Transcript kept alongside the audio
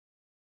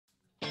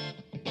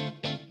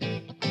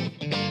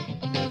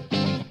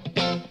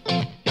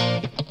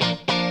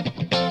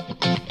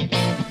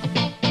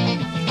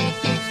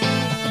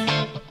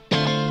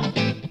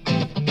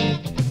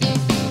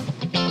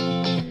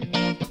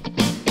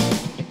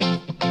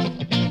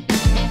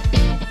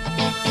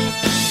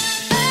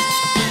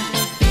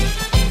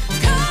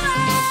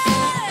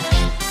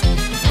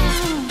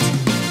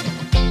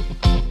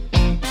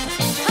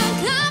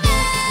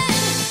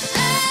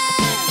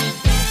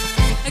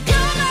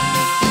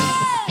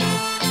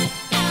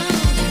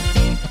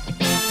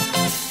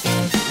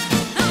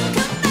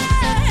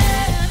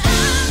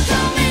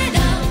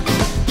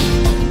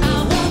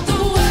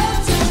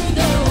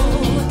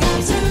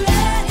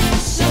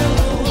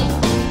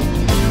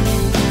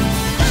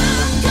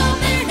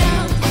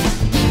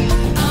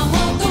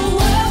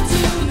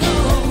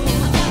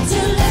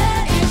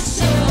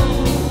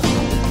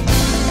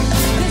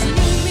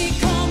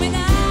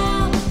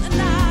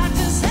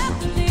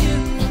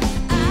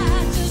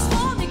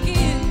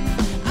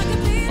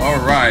All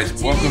right,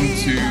 welcome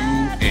to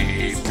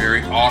a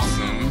very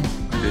awesome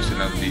edition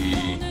of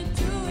the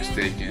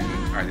Mistaken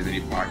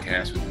Identity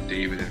Podcast with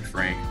David and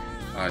Frank.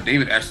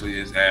 David actually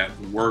is at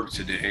work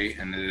today,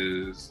 and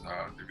is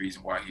the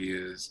reason why he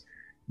is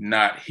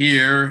not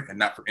here, and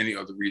not for any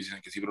other reason,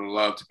 because he would have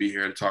loved to be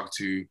here to talk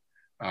to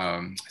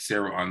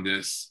Sara on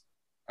this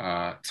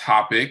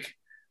topic.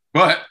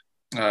 But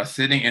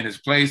sitting in his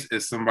place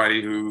is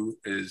somebody who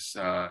is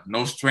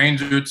no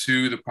stranger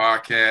to the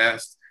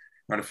podcast.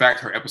 Matter of fact,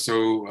 her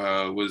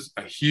episode was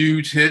a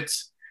huge hit,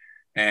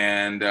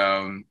 and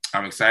I'm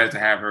excited to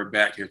have her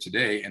back here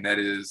today, and that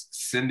is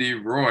Cindy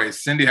Roy.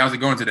 Cindy, how's it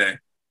going today?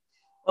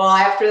 Well,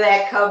 after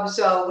that Cubs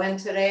win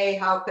today,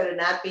 how could it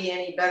not be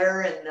any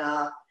better?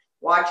 And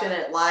watching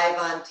it live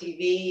on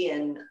TV,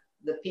 and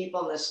the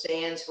people in the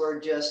stands were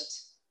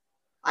just,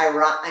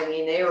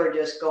 they were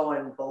just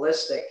going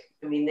ballistic.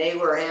 I mean, they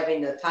were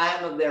having the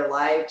time of their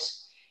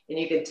lives, and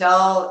you could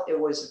tell it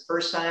was the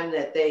first time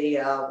that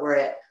they were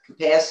at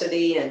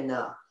capacity, and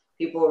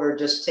people were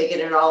just taking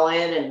it all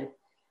in, and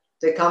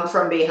to come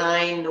from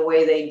behind the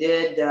way they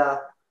did,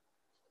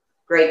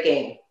 great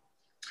game.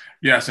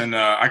 Yes, and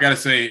I got to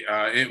say,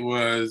 it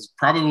was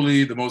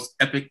probably the most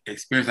epic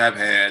experience I've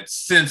had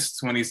since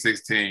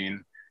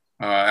 2016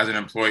 as an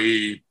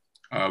employee.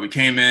 We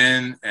came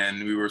in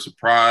and we were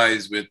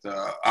surprised with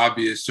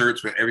obvious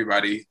shirts for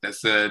everybody that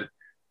said,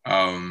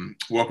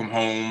 welcome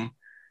home,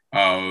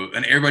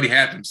 and everybody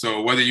had them.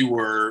 So whether you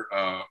were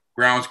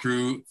grounds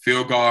crew,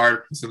 field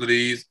guard,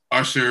 facilities,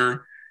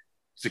 usher,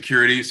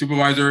 security,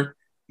 supervisor,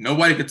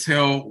 nobody could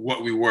tell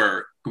what we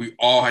were. We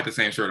all had the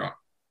same shirt on.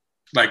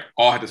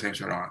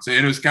 So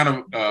it was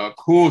kind of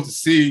cool to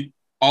see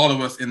all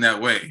of us in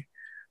that way.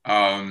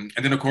 And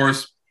then, of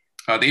course,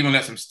 they even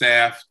let some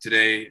staff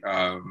today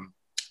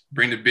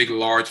bring the big,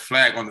 large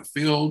flag on the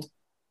field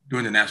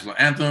during the national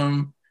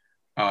anthem.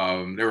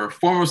 There were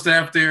former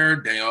staff there,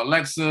 Danielle,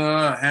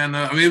 Alexa,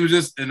 Hannah. I mean, it was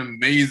just an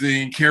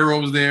amazing,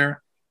 Carol was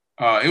there.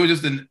 It was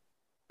just an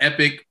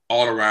epic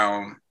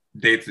all-around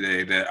day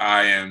today that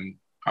I'm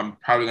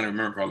probably going to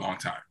remember for a long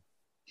time.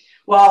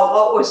 Well,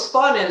 what was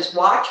fun is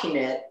watching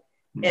it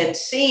and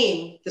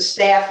seeing the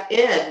staff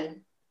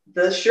in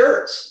the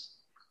shirts.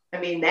 I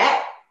mean,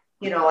 that,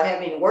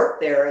 having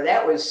worked there,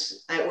 I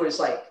was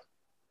like,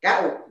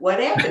 God, what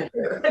happened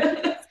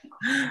here?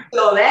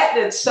 So that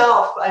in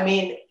itself, I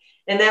mean,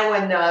 and then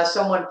when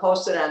someone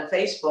posted on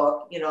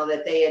Facebook,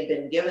 that they had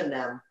been given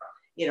them,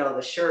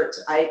 the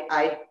shirts,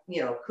 I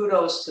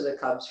kudos to the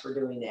Cubs for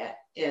doing that,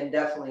 and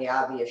definitely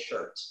obvious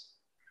shirts.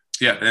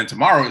 Yeah, and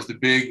tomorrow is the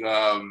big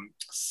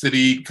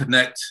City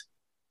Connect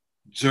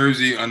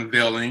jersey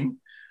unveiling,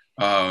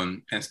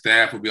 and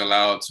staff will be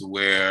allowed to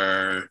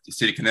wear the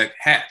City Connect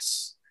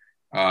hats.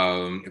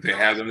 If they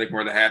have them, they can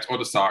wear the hats or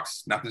the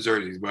socks, not the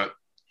jerseys, but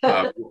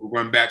we're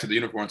going back to the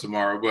uniform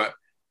tomorrow. But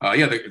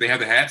they have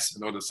the hats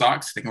or the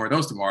socks. They can wear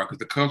those tomorrow because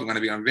the Cubs are going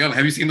to be unveiling.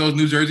 Have you seen those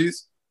new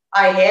jerseys?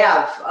 I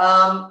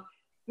have.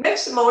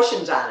 Mixed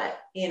emotions on it,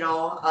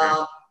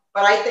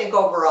 but I think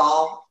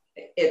overall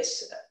I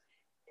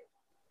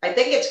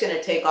think it's going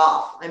to take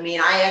off. I mean,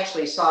 I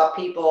actually saw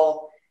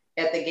people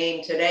at the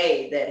game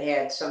today that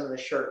had some of the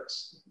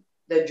shirts,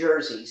 the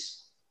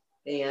jerseys.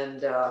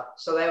 And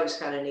so that was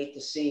kind of neat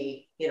to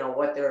see,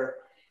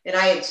 and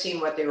I had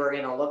seen what they were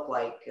going to look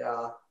like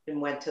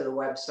and went to the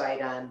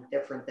website on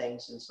different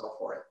things and so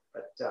forth.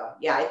 But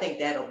I think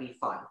that'll be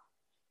fun.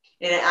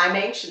 And I'm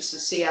anxious to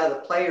see how the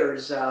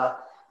players,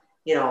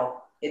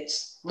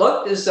 it's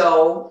looked as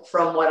though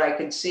from what I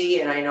could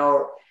see, and I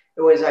know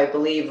it was, I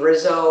believe,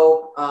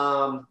 Rizzo,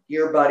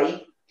 your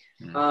buddy,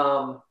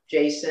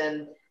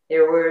 Jason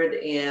Hayward,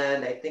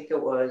 and I think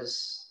it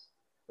was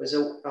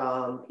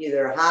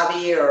either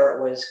Javi or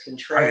it was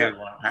Contreras.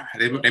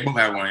 They both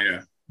had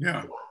one,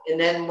 yeah. And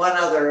then one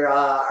other,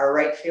 our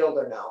right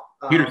fielder now.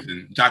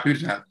 Peterson. Jock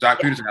Peterson has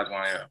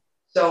one, yeah.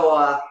 So,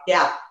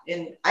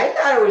 and I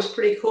thought it was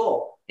pretty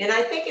cool. And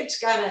I think it's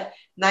kind of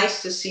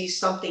nice to see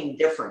something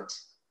different.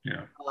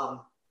 Yeah.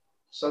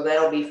 So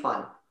that'll be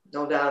fun.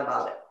 No doubt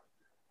about it.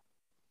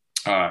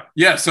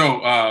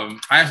 So I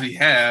actually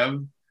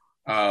have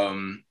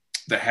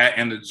the hat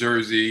and the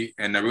jersey,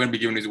 and we're going to be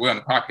giving these away on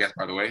the podcast,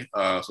 by the way.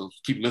 So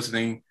keep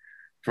listening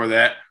for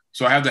that.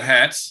 So I have the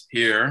hats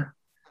here,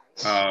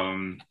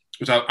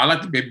 which I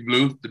like the baby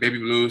blue. The baby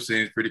blue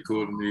seems pretty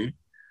cool to me.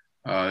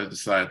 The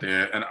side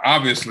there. And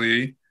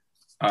obviously,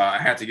 I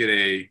had to get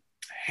a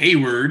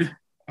Hayward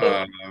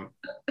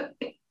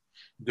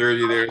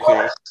jersey there.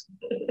 So,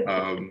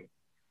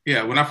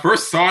 when I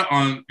first saw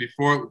it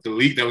before the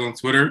leak that was on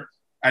Twitter,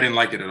 I didn't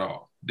like it at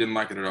all.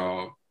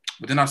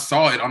 But then I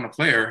saw it on the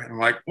player, and I'm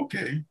like,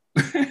 okay,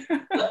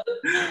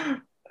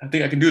 I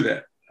think I can do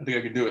that. I think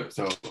I can do it.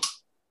 So,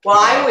 well,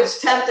 I was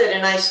tempted,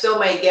 and I still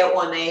may get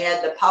one. They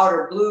had the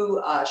powder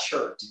blue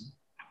shirt,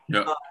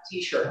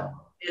 T-shirt,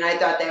 and I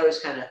thought that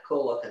was kind of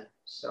cool looking.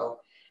 So,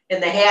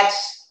 and the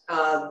hats,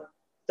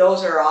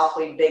 those are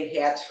awfully big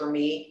hats for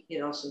me,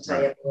 since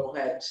I have a little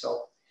head.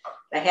 So,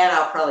 the hat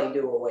I'll probably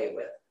do away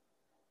with.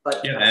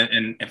 But yeah,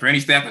 and for any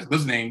staff that's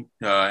listening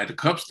at the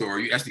Cub store,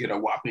 you actually get a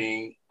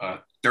whopping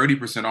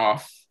 30%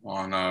 off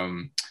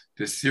on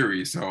this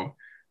series. So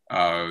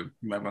you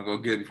might want to go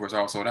get it before it's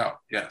all sold out.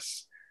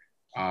 Yes.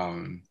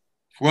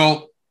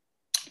 Well,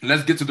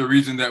 let's get to the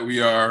reason that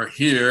we are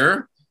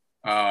here.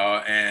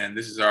 And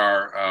this is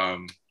our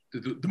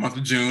the month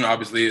of June.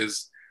 Obviously,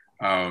 is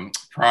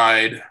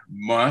Pride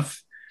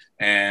Month,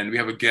 and we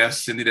have a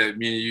guest, Cindy, that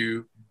me and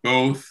you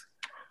both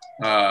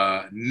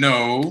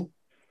know.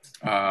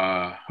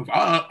 I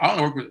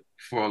only worked with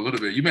for a little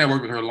bit. You may have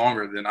worked with her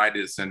longer than I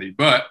did, Cindy,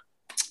 but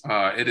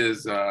it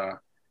is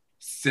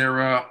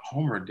Sara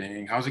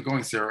Homerding. How's it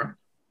going, Sara?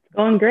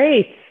 Going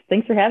great.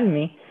 Thanks for having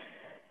me.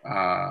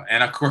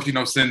 And of course, you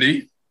know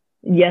Cindy.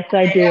 Yes,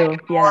 I do.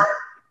 Yeah.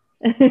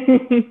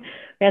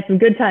 We had some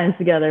good times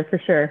together for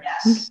sure.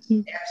 Yes,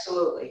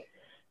 absolutely.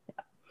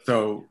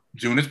 So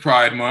June is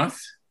Pride Month.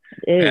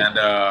 It is. And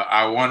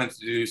I wanted to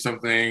do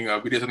something.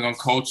 We did something on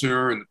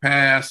culture in the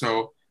past,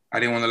 so I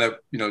didn't want to let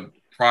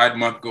Pride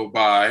Month go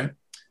by.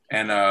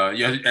 And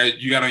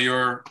you got on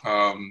your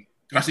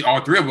actually all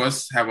three of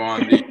us have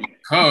on the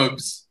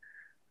Cubs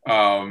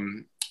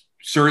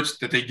shirts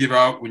that they give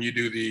out when you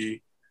do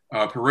the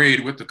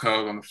parade with the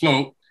Cubs on the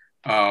float.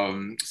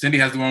 Cindy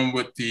has the one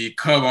with the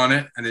Cub on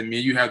it, and then me,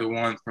 you have the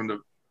one from the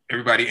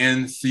Everybody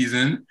In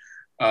season.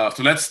 So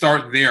let's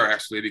start there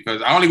actually,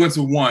 because I only went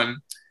to one.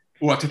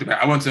 Well, I took it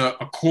back. I went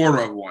to a quarter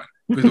of one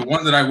because the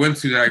one that I went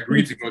to that I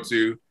agreed to go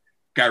to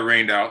got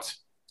rained out.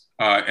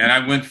 And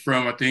I went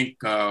from, I think,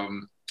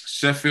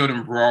 Sheffield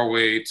and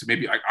Broadway to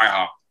maybe like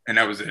IHOP. And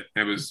that was it.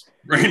 It was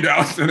rained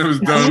out and it was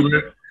done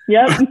with.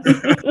 Yep.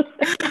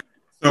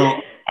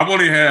 So I've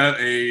only had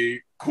a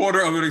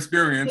quarter of an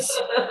experience.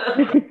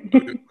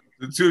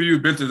 The two of you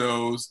have been to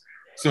those.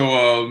 So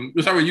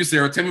let's start with you,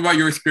 Sara. Tell me about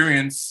your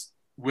experience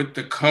with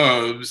the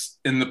Cubs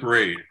in the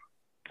parade.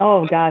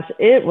 Oh gosh,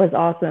 it was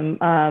awesome.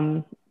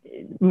 I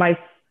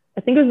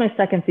think it was my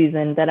second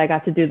season that I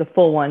got to do the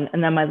full one,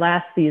 and then my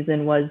last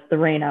season was the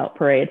rain out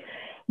parade.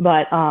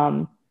 But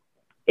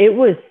it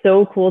was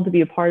so cool to be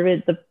a part of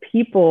it. The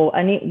people,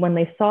 when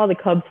they saw the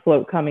Cubs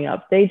float coming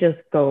up, they just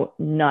go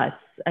nuts.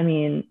 I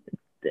mean,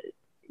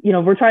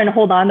 we're trying to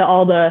hold on to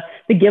all the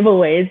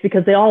giveaways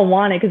because they all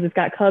want it because it's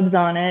got Cubs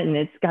on it and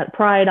it's got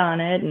Pride on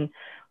it, and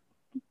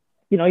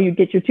you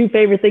get your two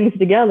favorite things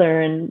together,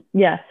 and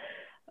yeah.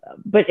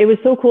 But it was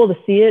so cool to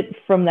see it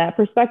from that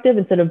perspective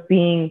instead of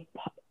being,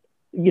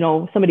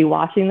 somebody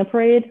watching the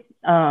parade.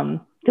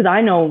 Because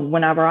I know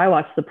whenever I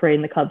watched the parade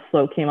and the Cubs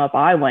float came up,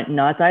 I went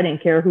nuts. I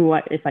didn't care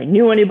if I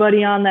knew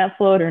anybody on that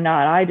float or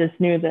not. I just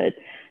knew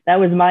that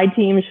was my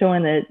team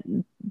showing that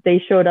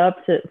they showed up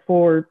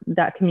for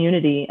that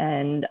community,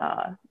 and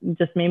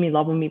just made me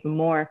love them even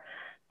more.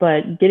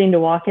 But getting to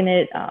walk in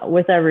it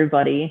with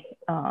everybody,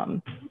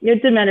 it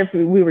didn't matter if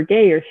we were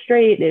gay or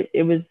straight.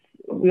 It was,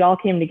 we all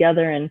came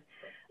together, and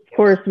of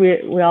course,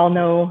 we all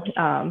know,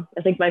 I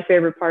think my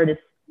favorite part is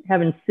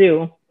having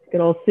Sue,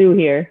 good old Sue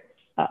here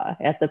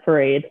at the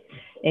parade.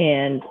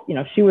 And,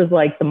 she was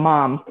like the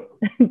mom,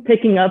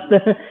 picking up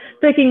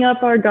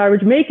our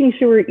garbage, making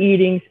sure we're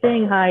eating,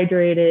 staying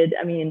hydrated.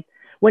 I mean,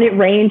 when it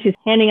rained, she's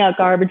handing out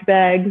garbage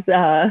bags.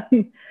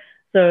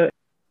 So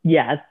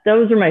yeah,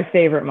 those are my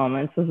favorite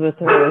moments, was with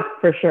her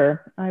for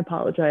sure. I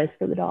apologize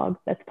for the dog.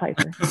 That's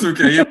Piper. That's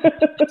okay. Yeah.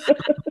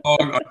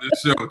 Dog on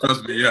this show,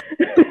 trust me. Yeah.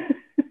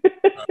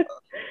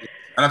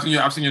 And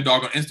I've seen your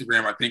dog on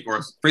Instagram, I think,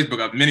 or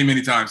Facebook many,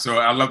 many times. So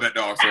I love that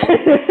dog. So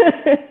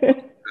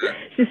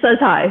she says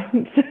hi.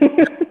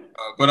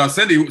 But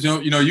Cindy,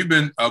 you've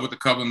been with the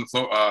Cubs on the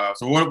float.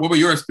 So what were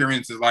your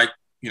experiences like,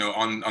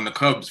 on the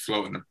Cubs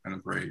float in the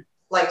parade?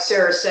 Like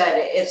Sara said,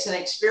 it's an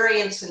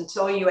experience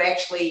until you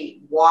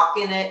actually walk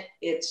in it.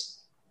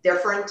 It's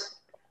different.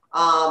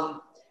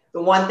 The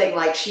one thing,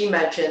 like she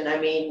mentioned, I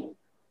mean,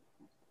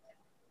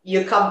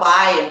 you come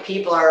by and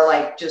people are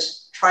like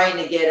just trying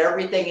to get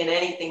everything and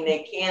anything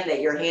they can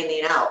that you're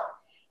handing out.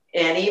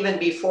 And even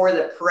before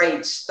the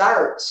parade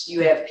starts,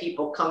 you have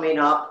people coming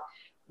up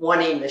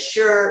wanting the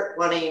shirt,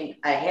 wanting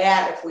a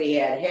hat if we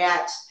had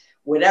hats,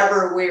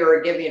 whatever we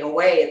were giving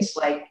away. It's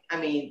like, I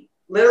mean,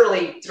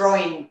 literally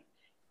throwing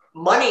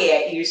money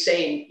at you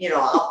saying,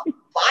 I'll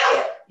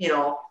buy it,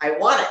 I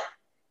want it.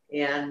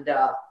 And,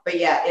 but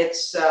yeah,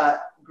 it's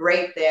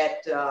great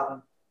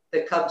that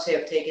the Cubs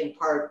have taken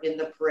part in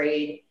the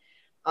parade.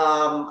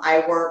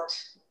 I worked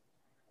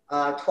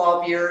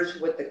 12 years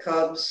with the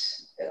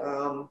Cubs,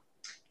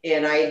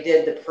 and I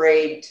did the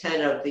parade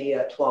 10 of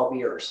the 12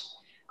 years.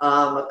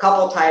 A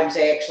couple times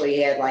I actually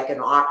had like an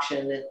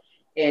auction,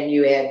 and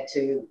you had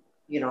to,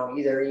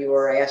 either you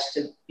were asked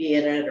to be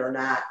in it or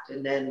not.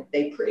 And then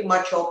they pretty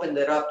much opened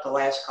it up the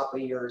last couple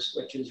of years,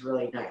 which is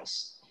really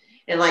nice.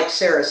 And like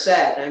Sara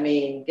said, I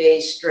mean, gay,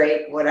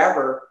 straight,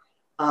 whatever,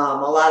 a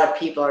lot of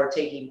people are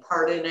taking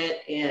part in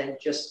it and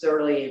just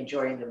thoroughly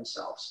enjoying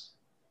themselves.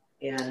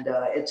 And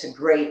it's a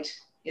great,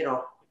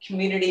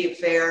 community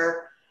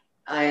affair.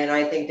 And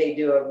I think they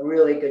do a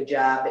really good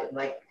job. And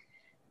like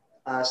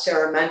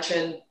Sara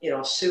mentioned,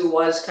 Sue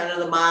was kind of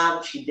the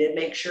mom. She did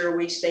make sure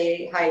we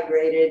stay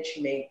hydrated.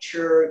 She made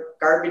sure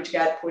garbage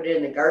got put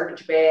in the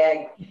garbage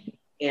bag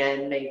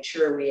and made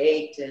sure we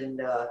ate.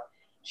 And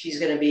she's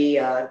going to be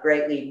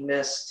greatly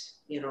missed,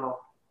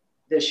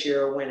 this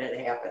year when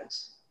it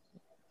happens.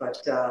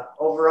 But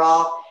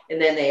overall,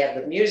 and then they have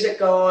the music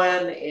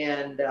going,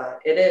 and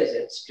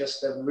it's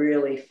just a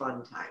really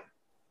fun time.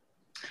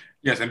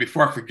 Yes, and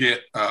before I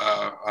forget,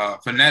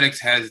 Fanatics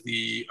has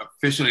the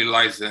officially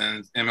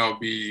licensed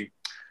MLB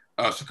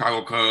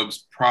Chicago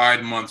Cubs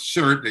Pride Month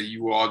shirt that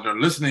you all that are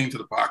listening to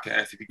the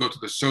podcast. If you go to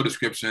the show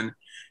description,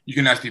 you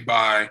can actually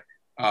buy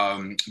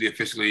the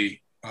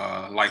officially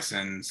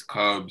licensed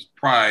Cubs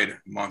Pride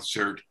Month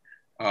shirt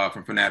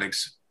from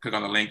Fanatics. Click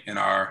on the link in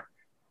our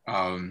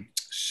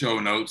show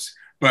notes.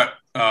 But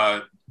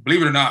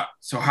believe it or not,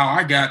 so how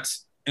I got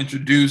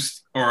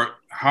introduced or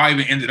how I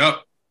even ended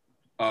up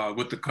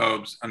with the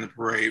Cubs on the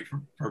parade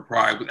for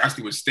Pride was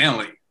actually with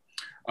Stanley.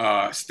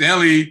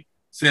 Stanley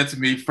said to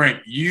me,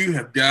 Frank, you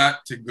have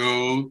got to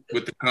go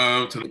with the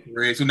Cubs to the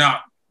parade. So now,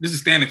 this is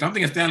Stanley. So I'm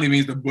thinking Stanley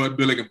means the Bud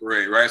Billiken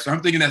parade, right? So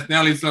I'm thinking that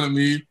Stanley's telling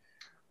me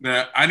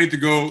that I need to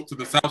go to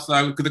the South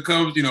Side because the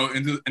Cubs,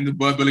 in the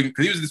Bud Billiken,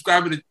 because he was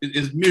describing it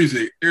as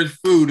music, there's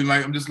food, and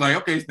I'm just like,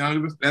 okay,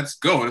 Stanley, let's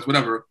go, it's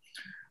whatever.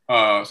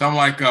 So I'm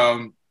like,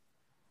 I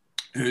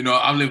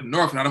live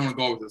north and I don't want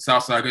to go to the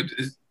South Side.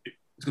 It's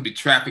gonna be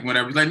traffic,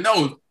 whatever. He's like,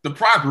 no, the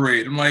Pride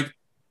Parade. I'm like,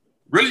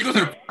 really? You go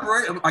to the Pride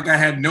Parade? I'm like, I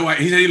had no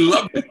idea. He said he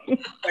loved it.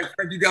 Like,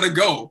 Frank, you gotta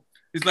go.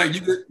 It's like,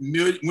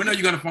 when are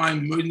you gonna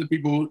find millions of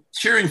people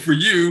cheering for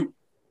you,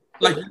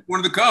 like you're one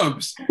of the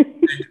Cubs?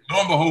 And lo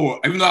and behold,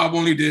 even though I've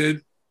only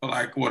did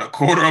a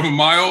quarter of a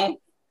mile,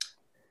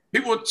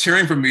 people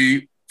cheering for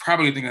me,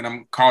 probably thinking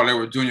I'm Carl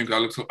Edward Jr.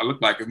 because I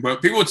look like him,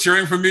 but people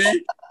cheering for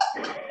me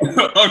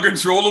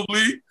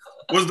uncontrollably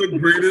was the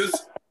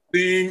greatest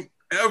thing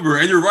ever.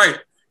 And you're right.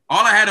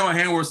 All I had in my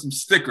hand were some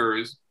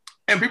stickers,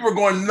 and people were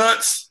going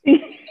nuts.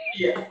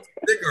 Yeah.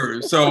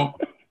 Stickers. So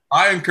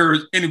I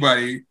encourage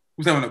anybody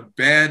who's having a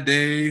bad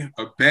day,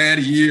 a bad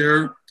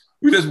year,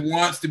 who just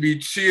wants to be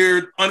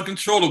cheered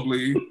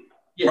uncontrollably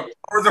for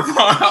hours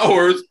upon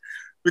hours,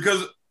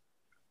 because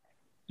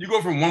you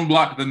go from one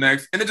block to the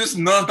next, and it's just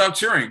nonstop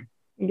cheering.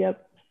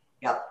 Yep.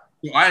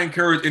 So I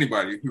encourage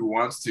anybody who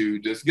wants to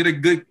just get a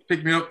good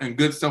pick-me-up and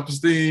good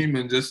self-esteem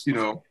and just,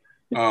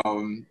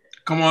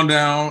 come on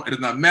down. It does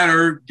not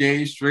matter,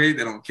 gay, straight,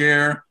 they don't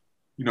care.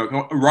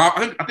 Rob.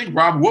 I think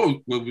Rob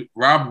Wood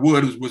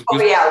was.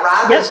 Oh yeah,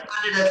 Rob has done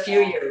it a few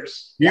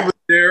years. He was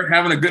there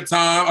having a good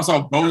time. I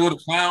saw Bozo the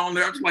Clown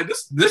there. I was like,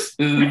 this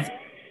is.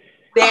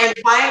 Dan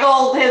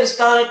Feigl has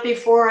done it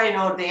before. I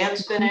know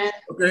Dan's been in.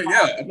 Okay,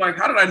 yeah. I'm like,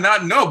 how did I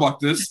not know about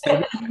this?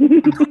 And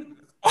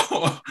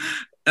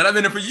I've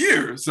been there for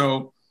years.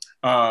 So,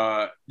 but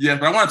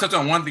I want to touch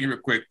on one thing real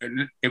quick.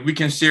 If we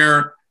can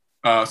share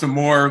some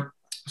more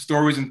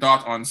stories and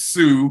thoughts on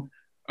Sue,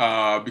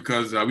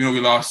 because we know we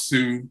lost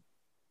Sue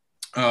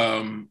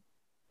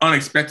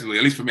unexpectedly.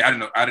 At least for me, I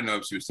didn't know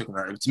if she was sick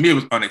or not. To me, it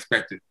was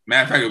unexpected.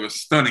 Matter of fact, it was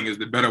stunning is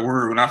the better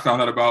word when I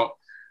found out about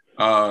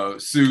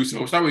Sue. So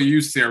we'll start with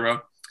you,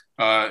 Sara.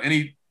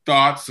 Any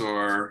thoughts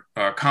or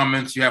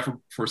comments you have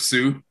for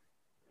Sue?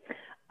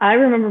 I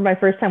remember my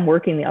first time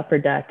working the upper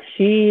deck.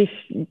 She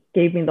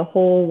gave me the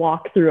whole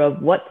walkthrough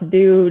of what to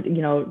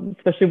do,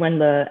 especially when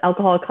the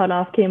alcohol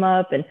cutoff came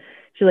up. And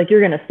she's like, you're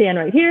going to stand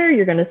right here.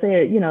 You're going to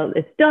say,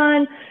 it's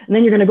done. And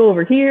then you're going to go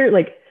over here.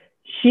 Like,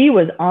 she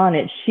was on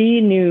it.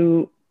 She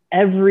knew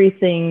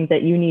everything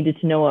that you needed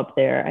to know up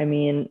there. I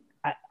mean,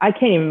 I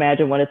can't even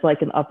imagine what it's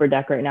like in the upper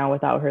deck right now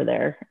without her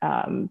there.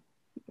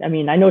 I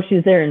mean, I know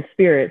she's there in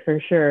spirit for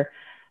sure,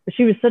 but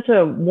she was such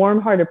a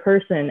warm-hearted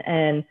person.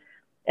 And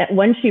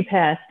when she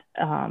passed,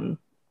 I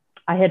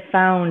had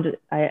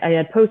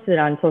posted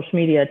on social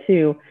media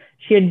too.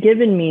 She had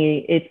given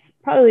me, it's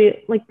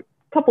probably like a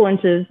couple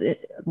inches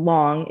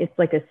long. It's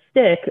like a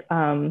stick,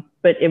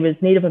 but it was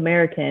Native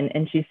American.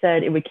 And she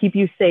said it would keep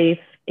you safe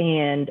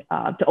and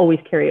to always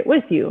carry it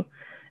with you.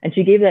 And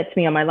she gave that to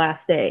me on my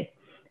last day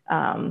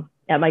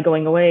at my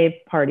going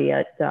away party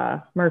at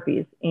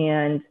Murphy's.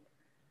 And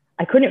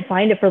I couldn't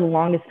find it for the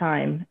longest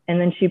time.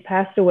 And then she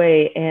passed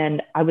away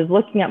and I was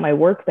looking at my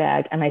work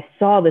bag and I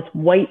saw this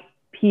white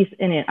piece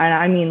in it. And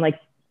I mean, like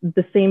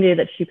the same day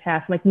that she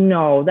passed, I'm like,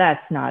 no,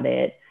 that's not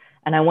it.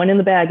 And I went in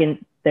the bag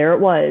and there it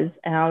was.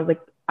 And I was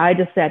like, I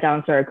just sat down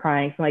and started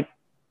crying. So I'm like,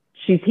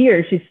 she's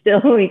here. She's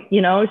still,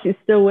 she's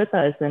still with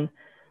us. And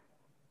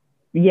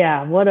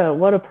yeah, what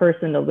a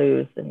person to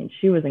lose. I mean,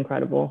 she was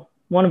incredible.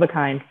 One of a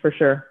kind for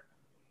sure.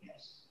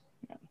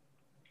 All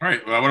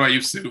right. Well, what about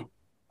you, Sue?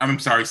 I'm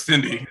sorry,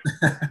 Cindy.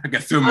 I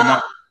guess Sue and my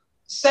mom.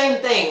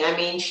 Same thing. I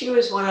mean, she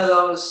was one of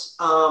those,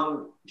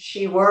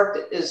 she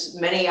worked as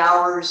many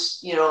hours,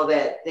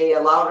 that they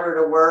allowed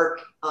her to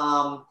work.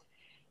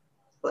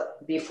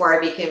 But before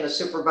I became a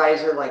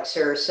supervisor, like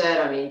Sara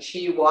said, I mean,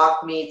 she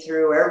walked me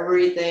through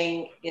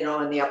everything,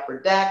 in the upper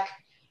deck.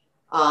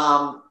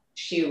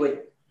 She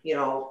would,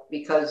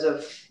 because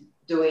of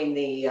doing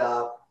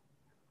the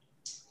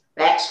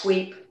back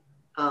sweep,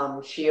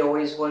 She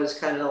always was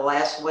kind of the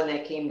last one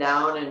that came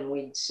down, and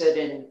we'd sit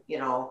and,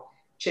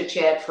 chit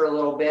chat for a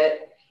little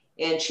bit.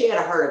 And she had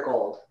a heart of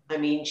gold. I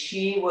mean,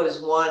 she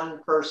was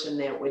one person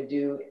that would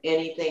do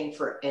anything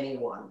for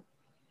anyone.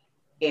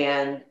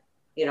 And,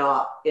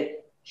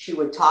 she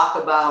would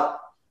talk about,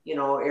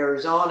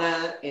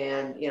 Arizona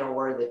and,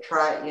 where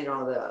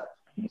the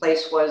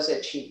place was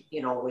that she,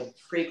 would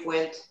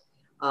frequent.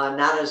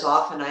 Not as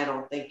often, I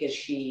don't think, as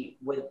she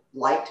would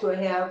like to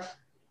have.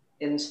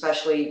 And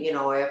especially,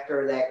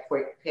 after that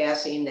quick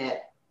passing,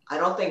 that I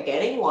don't think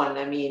anyone,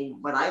 I mean,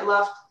 when I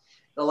left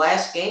the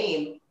last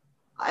game,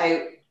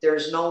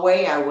 there's no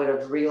way I would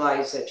have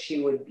realized that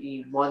she would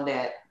be one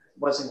that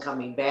wasn't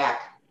coming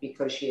back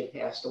because she had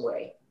passed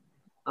away.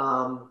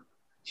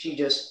 She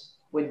just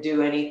would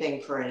do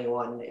anything for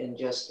anyone, and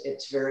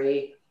it's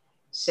very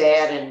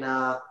sad. And,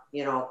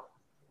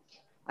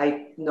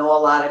 I know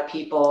a lot of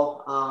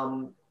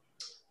people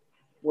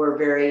were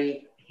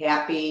very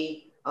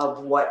happy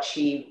of what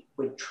she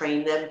would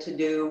train them to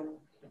do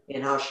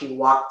and how she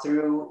walked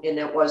through. And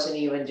it wasn't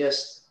even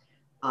just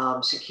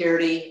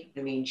security.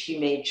 I mean, she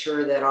made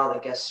sure that all the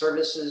guest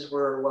services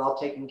were well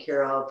taken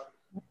care of.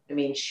 I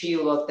mean, she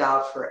looked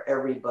out for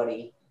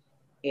everybody.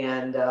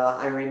 And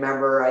I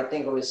remember, I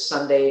think it was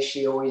Sunday,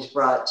 she always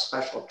brought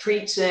special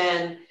treats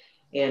in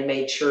and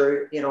made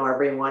sure,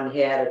 everyone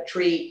had a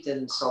treat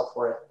and so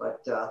forth.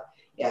 But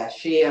yeah,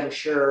 she, I'm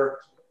sure,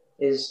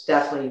 is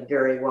definitely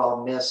very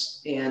well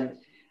missed. And,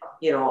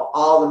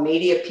 all the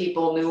media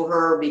people knew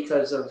her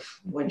because of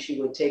when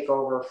she would take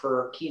over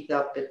for Keith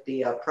up at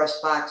the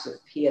press box if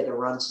he had to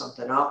run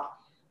something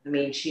up. I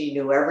mean, she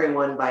knew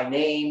everyone by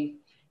name.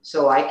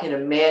 So I can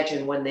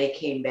imagine when they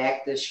came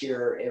back this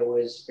year, it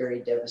was very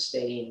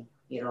devastating,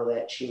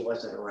 that she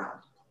wasn't around.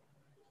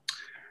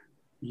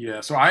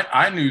 Yeah, so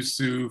I knew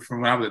Sue from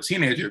when I was a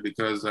teenager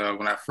because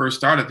when I first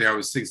started there, I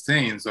was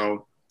 16.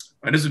 So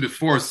this was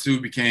before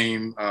Sue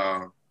became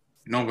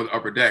known for the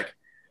Upper Deck.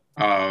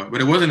 But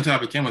it wasn't until I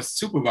became a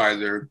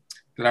supervisor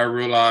that I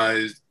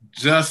realized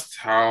just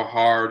how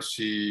hard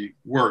she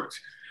worked.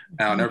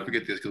 And I'll never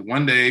forget this because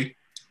one day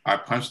I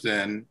punched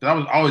in. I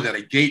was always at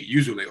a gate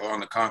usually or on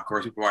the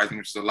concourse supervising,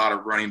 which is a lot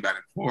of running back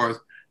and forth.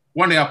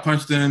 One day I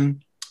punched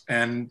in,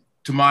 and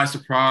to my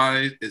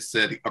surprise, it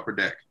said the Upper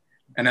Deck.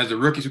 And as a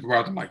rookie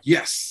supervisor, I'm like,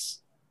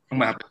 yes, I'm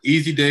gonna have an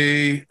easy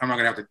day. I'm not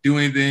gonna have to do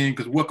anything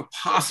because what could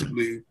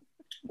possibly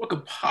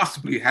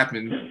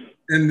happen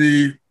in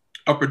the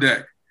Upper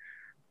Deck?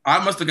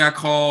 I must have got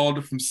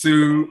called from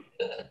Sue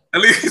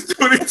at least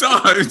 20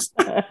 times.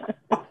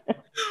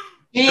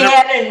 She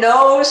had a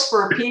nose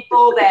for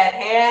people that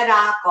had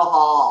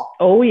alcohol.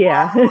 Oh,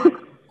 yeah.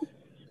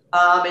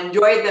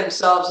 Enjoyed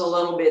themselves a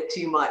little bit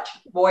too much.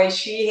 Boy,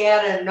 she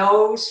had a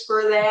nose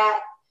for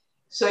that.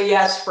 So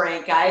yes,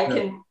 Frank, I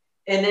can,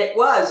 and it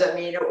was, I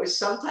mean, it was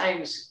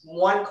sometimes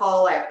one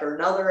call after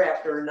another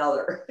after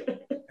another.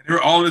 They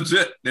were all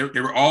legit. They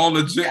were all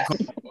legit.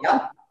 Yes.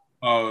 Yep.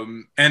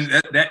 And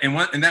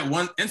that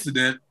one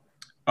incident,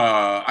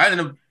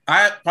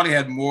 I probably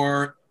had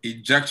more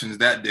ejections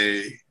that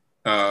day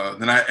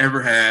than I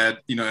ever had,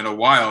 in a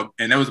while.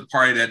 And that was a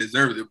party that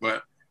deserved it.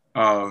 But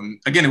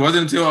again, it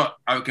wasn't until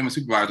I became a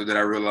supervisor that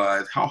I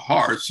realized how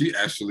hard she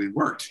actually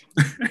worked.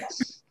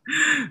 Yes.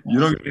 You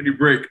don't get any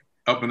break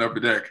up and Upper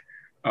Deck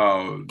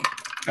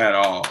at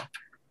all.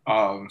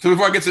 So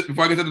before I get to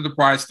the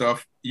prize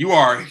stuff, you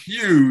are a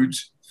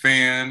huge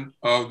fan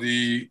of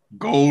the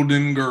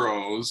Golden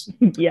Girls.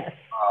 Yes.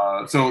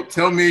 So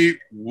tell me,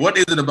 what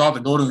is it about the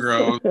Golden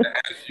Girls that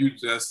has you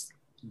just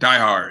die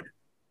hard?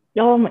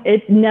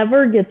 It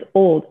never gets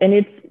old.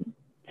 And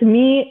to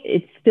me,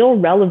 it's still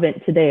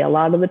relevant today. A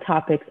lot of the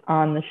topics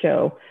on the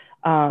show,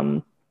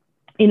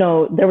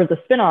 there was a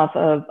spinoff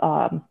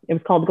of, it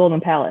was called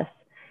Golden Palace.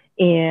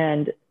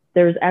 And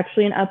there's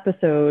actually an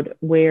episode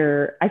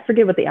where, I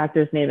forget what the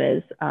actor's name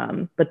is,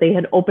 but they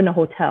had opened a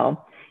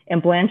hotel.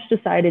 And Blanche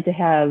decided to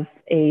have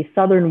a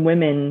Southern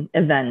Women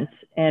event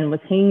and was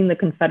hanging the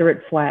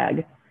Confederate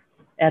flag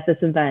at this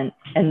event.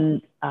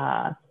 And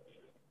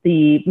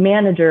the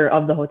manager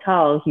of the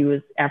hotel, he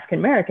was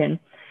African-American,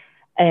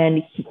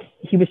 and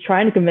he was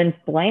trying to convince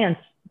Blanche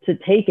to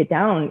take it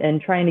down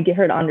and trying to get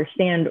her to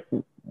understand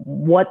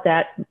what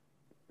that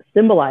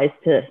symbolized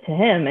to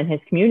him and his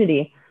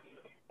community.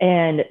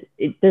 And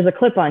there's a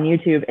clip on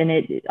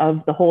YouTube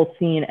of the whole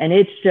scene, and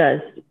it's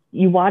just,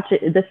 you watch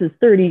it, this is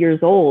 30 years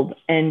old,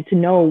 and to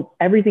know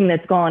everything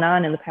that's gone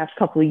on in the past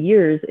couple of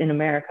years in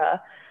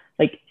America,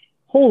 like,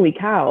 holy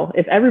cow,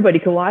 if everybody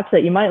could watch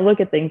that, you might look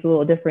at things a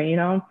little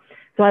different,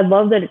 So I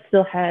love that it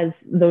still has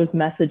those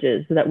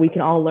messages that we can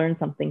all learn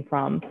something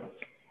from.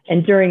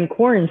 And during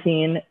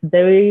quarantine,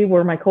 they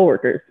were my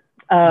coworkers.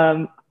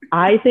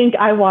 I think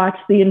I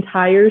watched the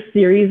entire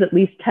series at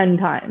least 10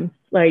 times,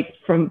 like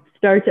from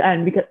start to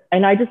end,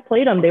 and I just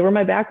played them. They were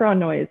my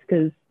background noise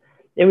because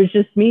it was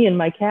just me and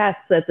my cats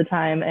at the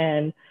time.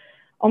 And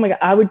oh my God,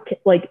 I would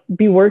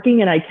be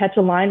working and I'd catch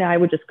a line and I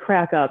would just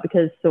crack up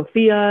because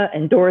Sophia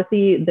and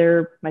Dorothy,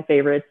 they're my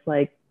favorites.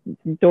 Like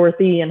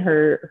Dorothy and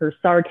her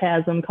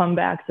sarcasm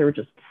comebacks, they were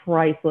just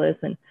priceless.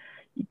 And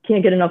you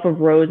can't get enough of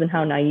Rose and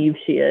how naive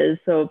she is.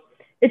 So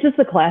it's just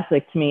a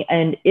classic to me.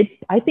 And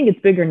I think it's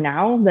bigger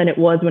now than it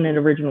was when it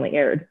originally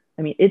aired.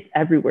 I mean, it's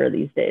everywhere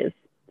these days.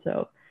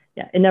 So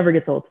yeah, it never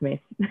gets old to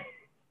me.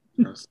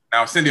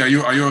 Now, Cindy, are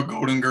you a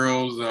Golden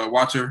Girls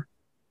watcher?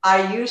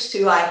 I used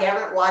to. I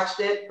haven't watched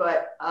it,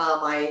 but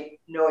I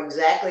know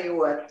exactly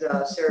what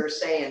Sarah's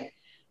saying.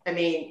 I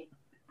mean,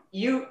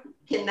 you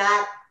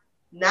cannot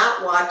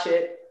not watch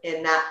it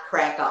and not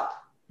crack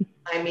up.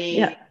 I mean,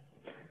 yeah.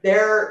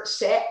 Their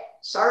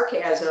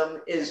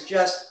sarcasm is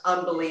just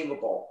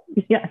unbelievable.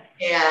 Yeah.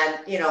 And,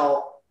 you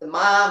know, the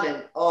mom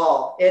and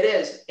it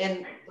is.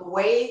 And the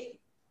way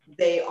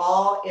they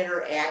all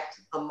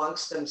interact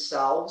amongst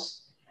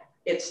themselves,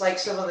 it's like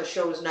some of the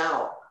shows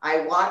now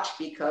I watch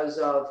because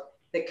of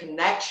the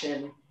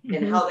connection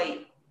and how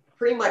they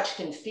pretty much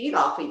can feed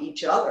off of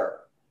each other.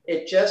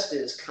 It just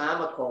is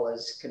comical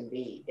as can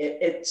be.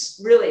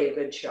 It's really a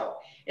good show.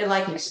 And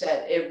like you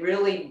said, it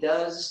really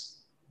does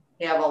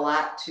have a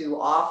lot to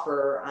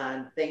offer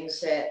on things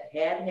that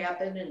had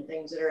happened and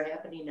things that are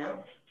happening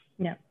now.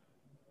 Yeah.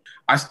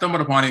 I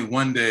stumbled upon it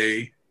one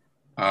day.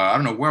 I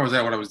don't know where I was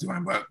at, what I was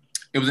doing, but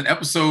it was an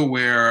episode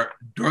where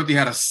Dorothy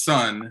had a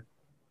son,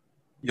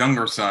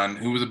 younger son,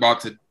 who was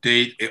about to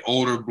date an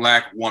older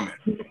Black woman.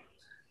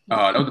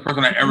 That was the first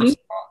one I ever saw.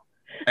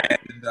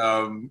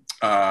 And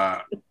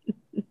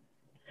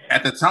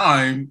at the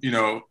time, you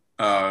know,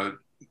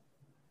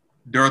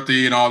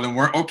 Dorothy and all of them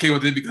weren't okay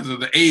with it because of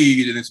the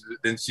age, and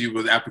then she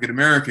was African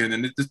American,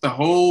 and it's just the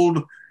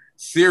whole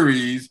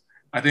series.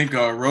 I think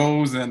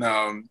Rose and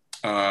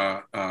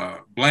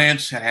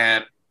Blanche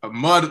had a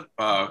mud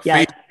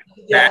face.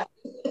 Yeah.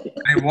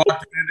 They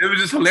walked in, it was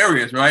just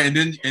hilarious, right? And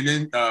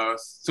then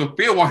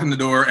Sophia walked in the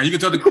door, and you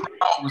could tell the crowd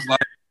was like,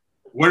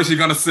 "What is she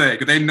gonna say?"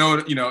 Because they know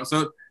that, you know.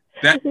 So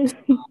that's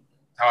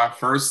how I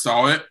first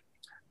saw it,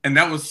 and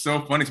that was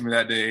so funny to me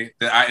that day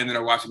that I ended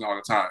up watching all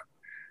the time.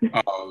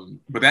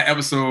 But that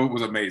episode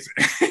was amazing.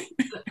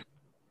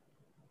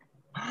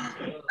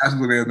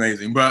 Absolutely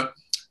amazing. But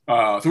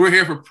so we're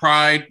here for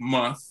Pride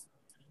Month.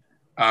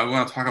 We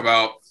want to talk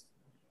about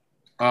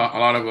a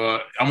lot of,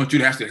 I want you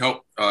to actually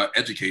help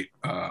educate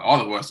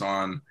all of us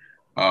on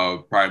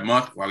Pride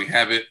Month while we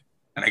have it.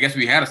 And I guess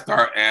we had to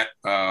start at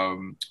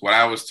what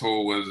I was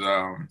told was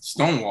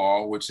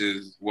Stonewall, which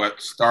is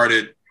what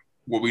started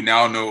what we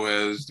now know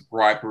as the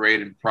Pride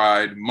Parade and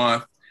Pride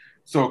Month.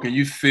 So can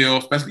you fill,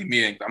 especially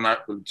me, I'm not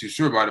really too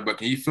sure about it, but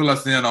can you fill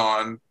us in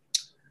on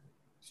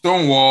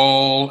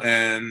Stonewall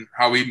and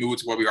how we moved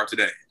to where we are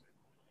today?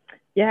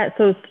 Yeah,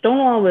 so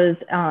Stonewall was,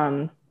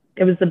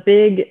 it was the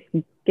big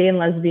gay and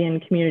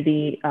lesbian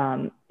community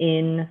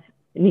in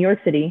New York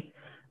City.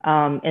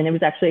 And it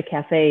was actually a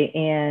cafe,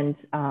 and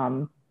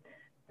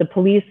the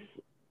police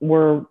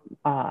were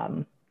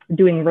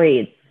doing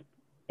raids.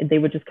 They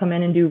would just come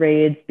in and do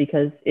raids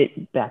because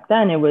back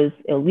then it was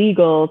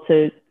illegal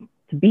to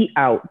be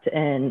out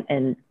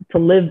and to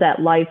live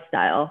that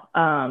lifestyle.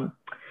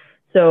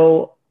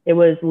 So it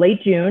was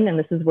late June, and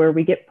this is where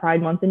we get Pride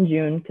Month in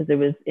June, because it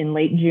was in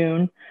late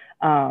June.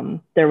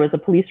 There was a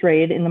police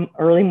raid in the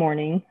early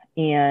morning,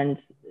 and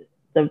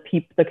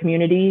the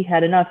community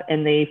had enough,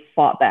 and they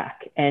fought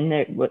back. And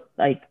it was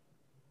like,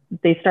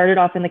 they started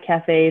off in the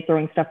cafe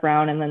throwing stuff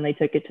around, and then they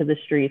took it to the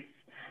streets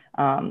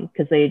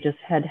because they just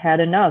had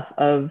enough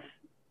of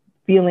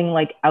feeling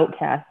like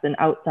outcasts and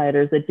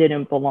outsiders that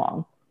didn't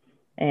belong.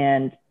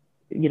 And,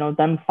 you know,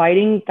 them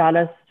fighting got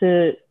us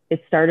to,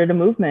 it started a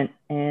movement,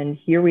 and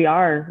here we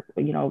are,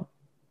 you know.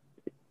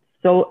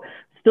 So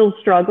we still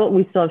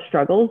have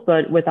struggles,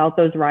 but without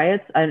those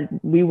riots,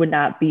 we would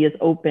not be as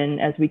open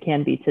as we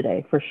can be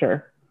today, for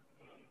sure.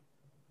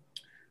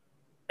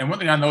 And one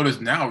thing I noticed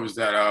now is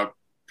that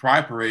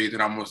Pride parades in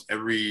almost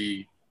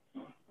every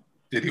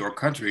city or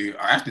country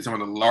are actually some of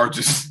the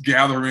largest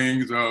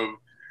gatherings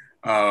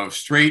of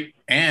straight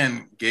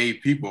and gay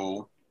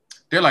people.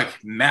 They're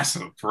like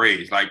massive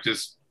parades, like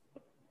just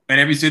in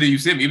every city you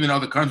see them, even in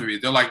other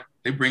countries.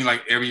 They bring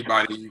like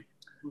everybody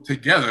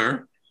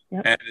together.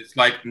 Yep. And it's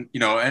like, you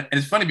know, and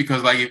it's funny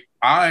because like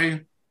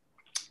I've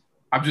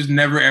just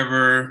never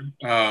ever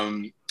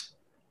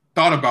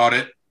thought about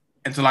it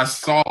until I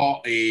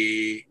saw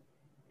a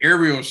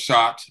aerial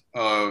shot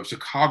of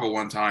Chicago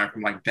one time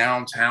from like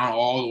downtown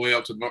all the way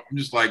up to North. I'm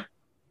just like,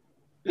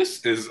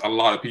 this is a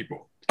lot of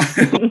people.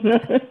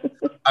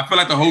 I feel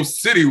like the whole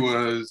city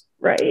was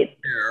right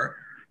there.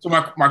 So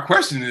my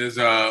question is,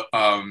 are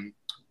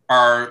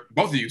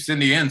both of you,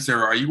 Cindy and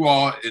Sarah, are you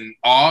all in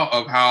awe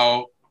of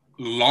how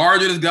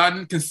large it has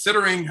gotten,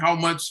 considering how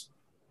much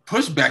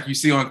pushback you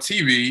see on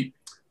TV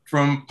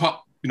from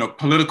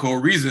political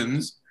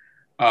reasons?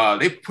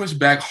 They push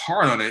back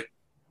hard on it.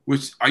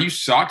 Which, are you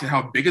shocked at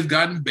how big it's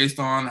gotten based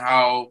on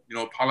how, you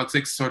know,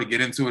 politics sort of get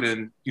into it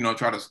and, you know,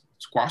 try to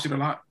squash it a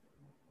lot?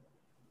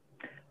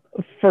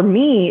 For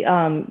me,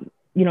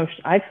 you know,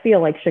 I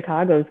feel like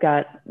Chicago's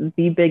got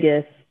the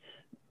biggest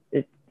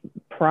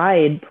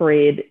pride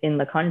parade in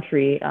the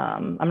country.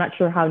 I'm not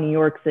sure how New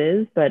York's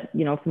is, but,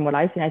 you know, from what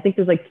I've seen, I think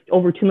there's like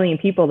over 2 million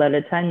people that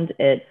attend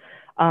it.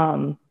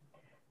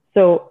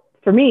 So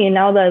for me,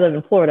 now that I live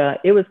in Florida,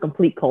 it was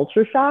complete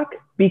culture shock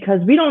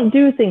because we don't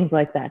do things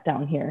like that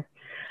down here.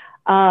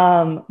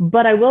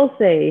 But I will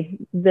say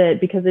that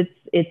because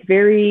it's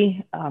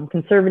very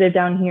conservative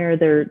down here,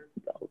 they're,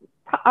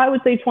 I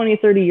would say 20,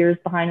 30 years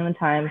behind in the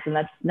times. And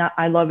that's not,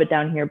 I love it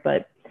down here,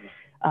 but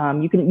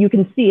you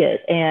can see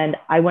it. And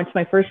I went to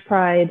my first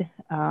Pride,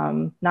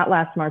 not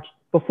last March,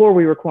 before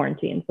we were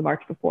quarantined, the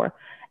March before.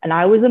 And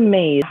I was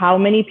amazed how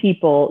many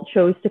people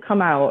chose to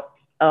come out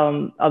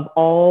of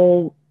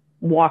all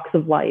walks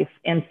of life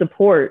and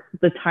support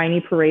the tiny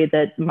parade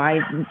that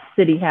my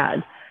city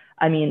had.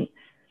 I mean,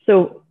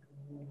 so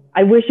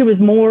I wish it was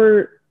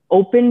more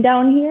open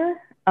down here,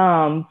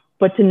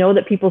 but to know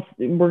that people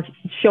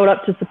showed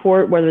up to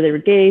support, whether they were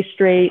gay,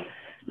 straight,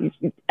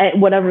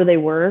 whatever they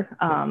were.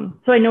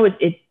 So I know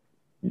it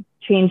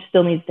change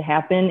still needs to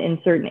happen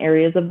in certain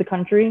areas of the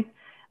country,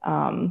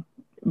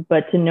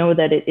 but to know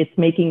that it's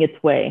making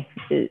its way,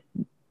 it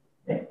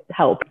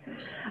helps.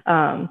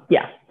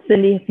 Yeah,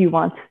 Cindy, if you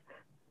want.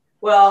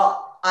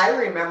 Well, I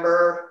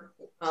remember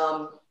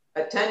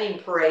attending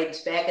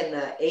parades back in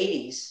the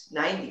 80s,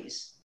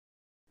 90s.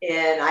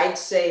 And I'd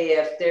say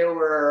if there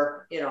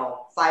were,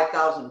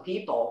 5,000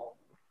 people,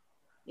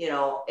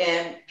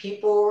 and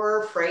people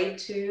were afraid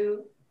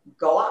to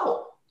go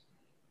out.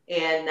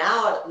 And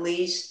now at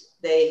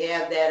least they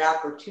have that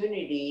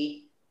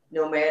opportunity,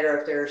 no matter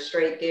if they're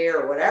straight, gay,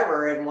 or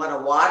whatever, and want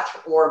to watch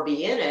or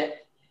be in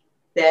it,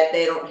 that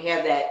they don't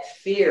have that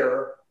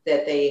fear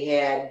that they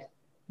had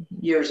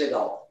years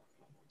ago.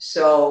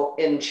 So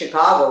in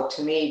Chicago,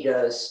 to me,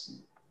 does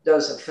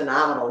a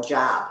phenomenal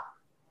job.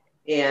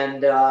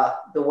 And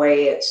the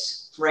way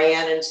it's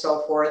ran and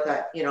so forth,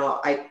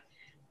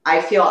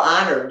 I feel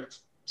honored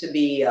to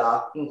be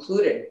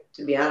included,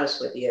 to be honest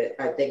with you.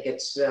 I think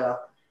it's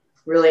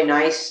really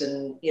nice.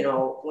 And,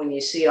 when you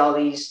see all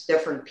these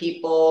different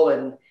people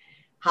and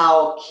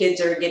how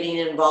kids are getting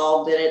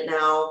involved in it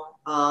now,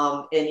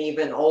 and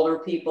even older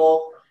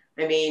people,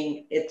 I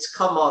mean, it's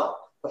come a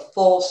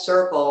full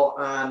circle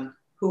on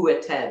who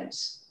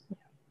attends.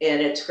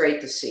 And it's great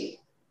to see.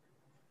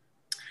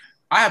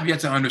 I have yet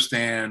to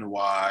understand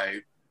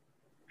why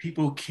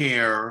people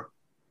care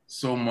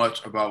so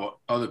much about what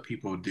other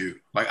people do.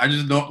 Like, I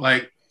just don't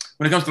like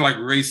when it comes to like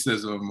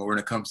racism or when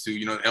it comes to,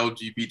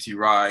 LGBT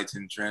rights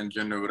and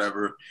transgender,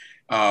 whatever,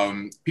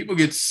 people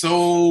get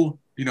so,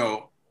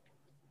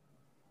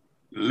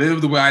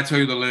 live the way I tell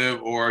you to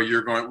live, or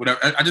you're going, whatever.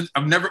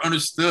 I've never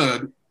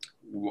understood.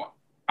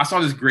 I saw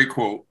this great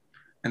quote,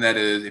 and that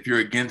is, if you're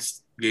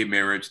against gay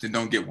marriage, then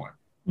don't get one.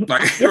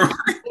 Like,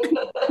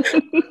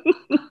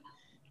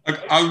 like,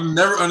 I've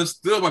never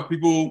understood why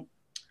people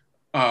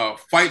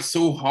fight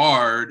so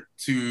hard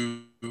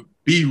to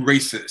be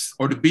racist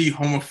or to be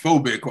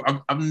homophobic.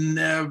 I've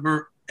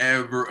never,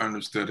 ever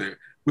understood it,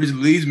 which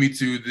leads me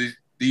to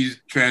these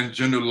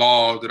transgender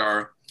laws that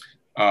are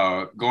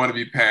going to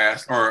be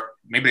passed, or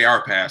maybe they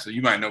are passed. So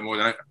you might know more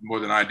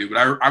than I do. But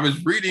I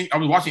was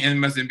watching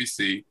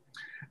MSNBC,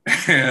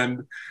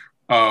 and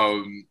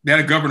they had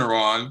a governor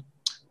on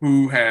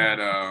who had,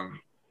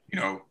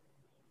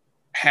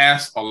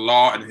 passed a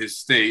law in his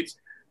state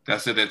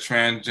that said that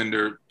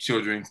transgender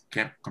children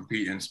can't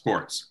compete in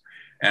sports.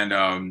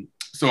 And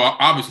so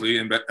obviously,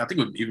 and I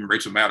think it was even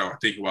Rachel Maddow, I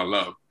think, who I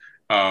love,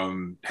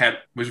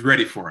 was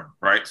ready for him,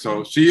 right?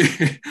 So she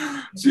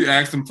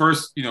asked him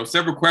first,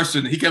 several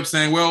questions. He kept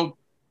saying, well,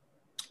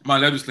 my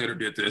legislator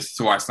did this,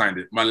 so I signed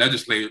it. My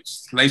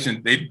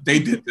legislation, they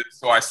did this,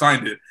 so I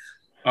signed it.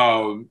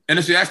 And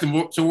then she asked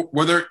him, so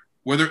were there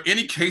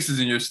any cases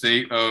in your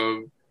state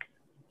of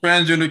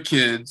transgender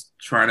kids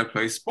trying to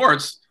play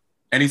sports?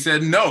 And he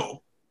said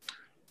no.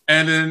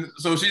 And then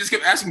so she just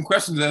kept asking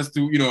questions as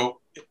to,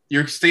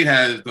 your state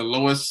has the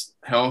lowest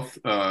health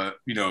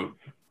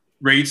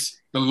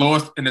rates, the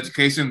lowest in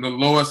education, the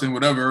lowest in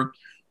whatever.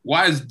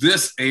 Why is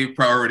this a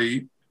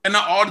priority and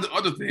not all the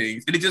other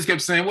things? And he just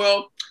kept saying,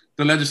 well,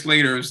 the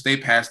legislators, they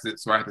passed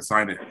it, so I have to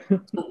sign it. So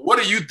what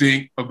do you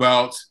think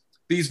about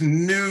these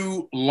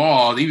new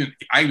laws?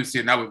 I even see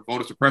it now with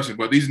voter suppression,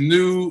 but these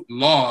new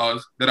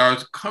laws that are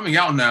coming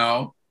out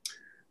now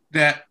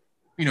that,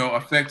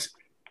 affect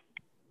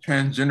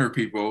transgender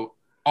people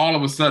all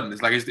of a sudden.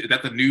 It's like, is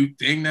that the new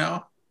thing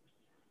now?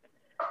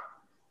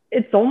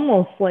 It's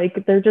almost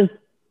like they're just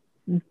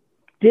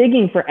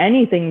digging for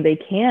anything they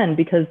can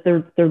because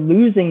they're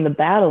losing the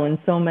battle in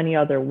so many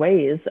other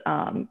ways.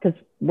 Because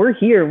we're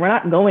here, we're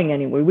not going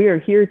anywhere. We are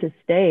here to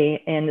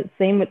stay. And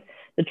same with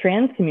the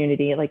trans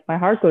community. Like, my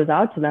heart goes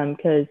out to them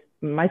because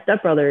my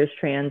stepbrother is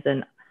trans,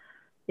 and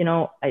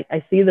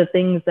I see the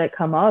things that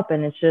come up,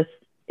 and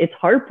it's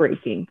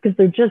heartbreaking because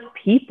they're just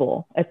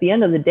people. At the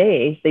end of the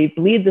day, they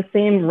bleed the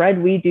same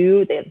red we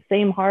do. They have the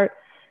same heart,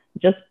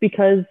 just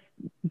because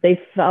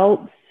they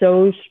felt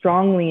so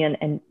strongly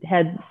and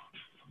had,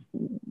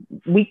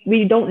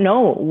 we don't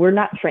know. We're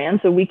not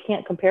trans, so we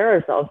can't compare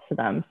ourselves to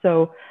them.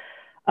 So,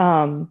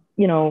 for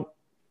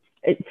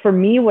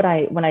me, when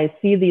I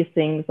see these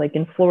things, like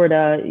in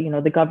Florida,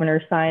 the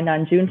governor signed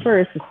on June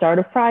 1st, the start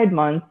of Pride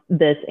Month,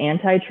 this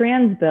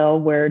anti-trans bill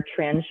where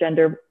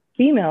transgender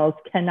females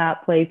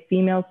cannot play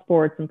female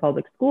sports in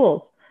public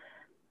schools.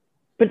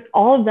 But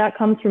all of that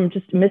comes from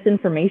just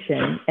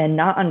misinformation and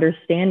not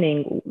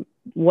understanding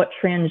what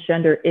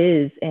transgender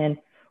is and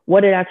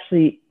what it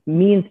actually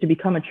means to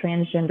become a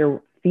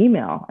transgender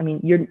female. I mean,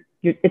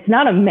 it's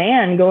not a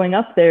man going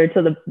up there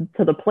to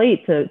the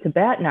plate to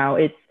bat now.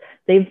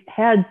 They've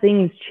had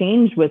things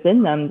changed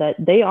within them that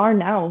they are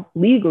now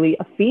legally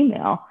a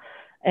female.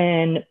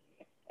 And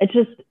it's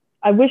just,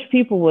 I wish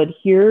people would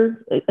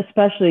hear,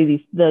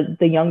 especially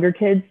the younger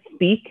kids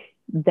speak,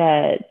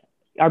 that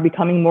are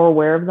becoming more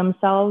aware of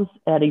themselves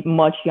at a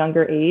much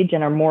younger age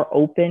and are more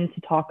open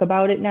to talk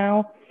about it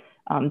now.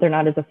 They're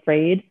not as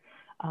afraid.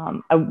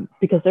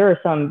 Because there are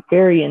some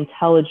very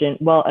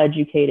intelligent,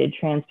 well-educated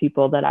trans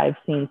people that I've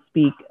seen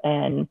speak.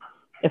 And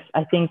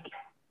I think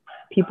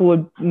people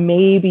would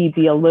maybe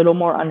be a little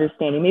more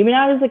understanding, maybe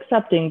not as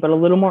accepting, but a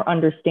little more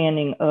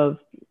understanding of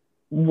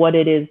what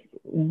it is,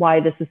 why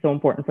this is so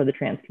important for the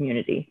trans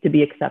community to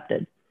be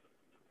accepted.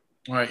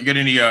 All right. You get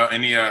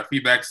any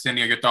feedback,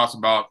 Cindy, or your thoughts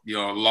about,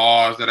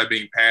 laws that are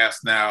being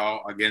passed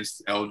now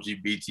against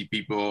LGBT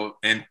people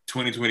in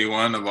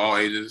 2021 of all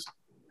ages?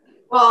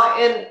 Well,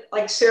 and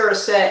like Sara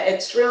said,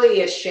 it's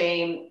really a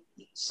shame.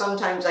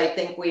 Sometimes I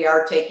think we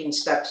are taking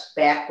steps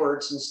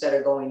backwards instead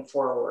of going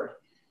forward.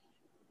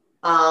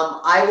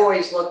 I've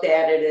always looked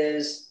at it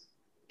as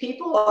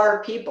people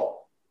are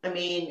people. I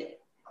mean,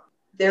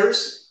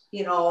 there's,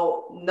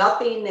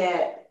 nothing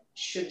that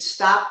should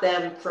stop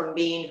them from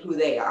being who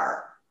they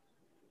are.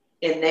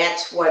 And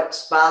that's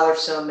what's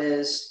bothersome,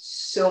 is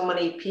so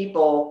many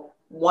people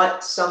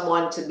want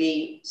someone to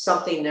be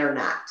something they're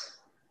not.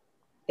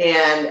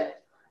 And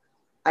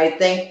I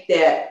think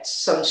that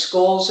some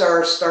schools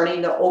are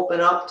starting to open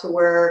up to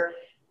where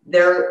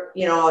they're,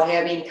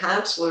 having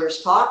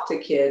counselors talk to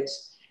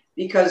kids,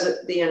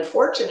 because the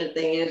unfortunate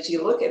thing is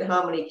you look at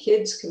how many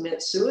kids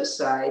commit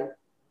suicide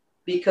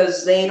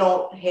because they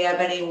don't have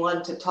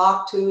anyone to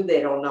talk to.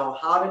 They don't know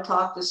how to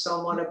talk to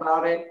someone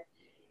about it.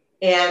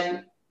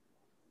 And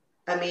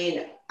I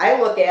mean, I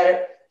look at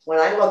it, when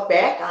I look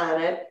back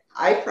on it,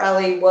 I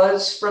probably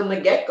was from the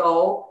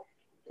get-go.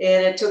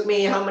 And it took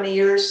me how many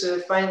years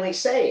to finally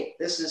say,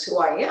 this is who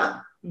I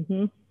am.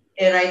 Mm-hmm.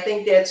 And I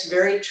think that's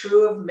very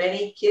true of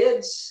many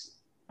kids,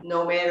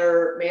 no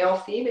matter male,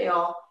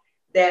 female,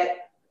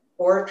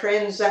 or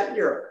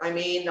transgender. I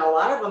mean, a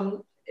lot of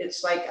them,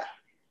 it's like,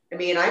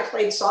 I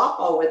played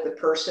softball with a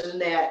person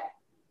that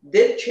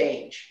did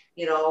change.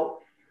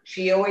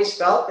 She always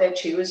felt that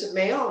she was a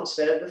male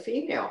instead of a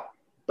female.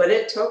 But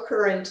it took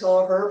her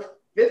until her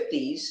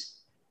 50s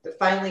to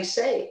finally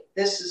say,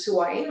 this is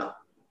who I am.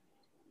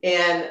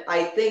 And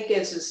I think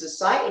as a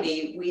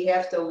society, we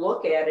have to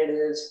look at it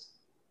as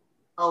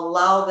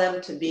allow them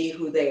to be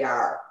who they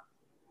are.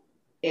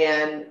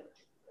 And,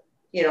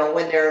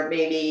 when they're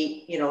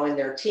maybe, in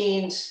their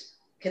teens,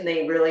 can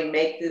they really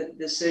make the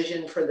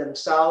decision for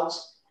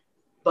themselves?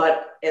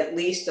 But at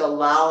least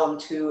allow them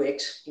to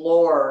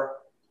explore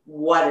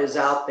what is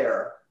out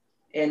there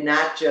and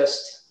not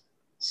just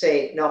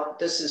say, no,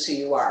 this is who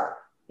you are,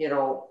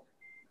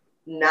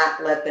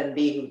 not let them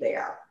be who they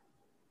are.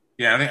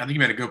 Yeah, I think you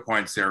made a good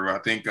point, Sara. I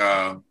think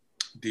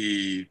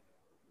the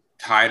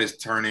tide is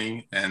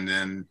turning, and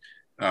then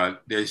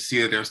they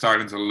see that they're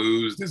starting to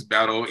lose this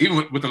battle,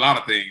 even with a lot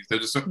of things. They're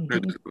just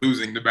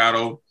losing the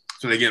battle,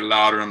 so they get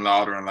louder and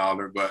louder and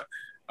louder. But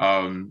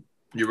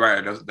you're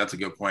right, that's a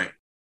good point.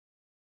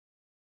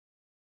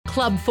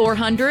 Club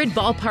 400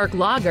 Ballpark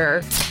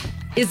Lager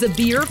is a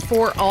beer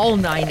for all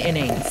 9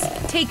 innings.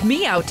 Take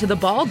me out to the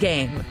ball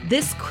game.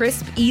 This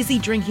crisp, easy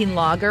drinking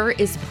lager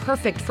is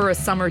perfect for a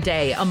summer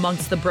day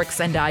amongst the bricks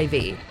and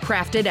ivy.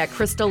 Crafted at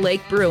Crystal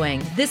Lake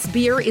Brewing, this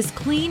beer is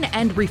clean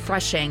and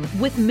refreshing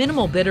with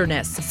minimal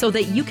bitterness so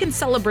that you can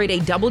celebrate a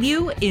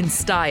W in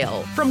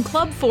style. From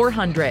Club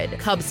 400,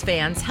 Cubs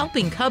fans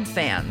helping Cub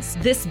fans.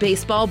 This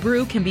baseball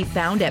brew can be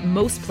found at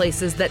most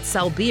places that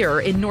sell beer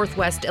in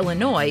Northwest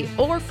Illinois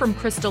or from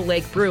Crystal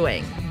Lake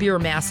Brewing. Beer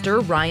master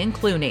Ryan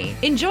Clooney.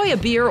 Enjoy a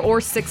beer or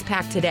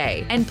 6-pack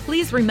today, and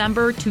please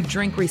remember to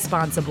drink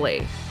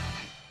responsibly.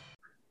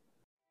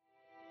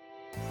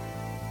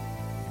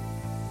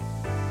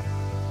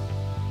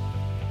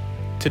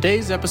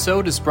 Today's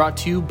episode is brought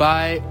to you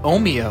by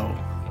Omio.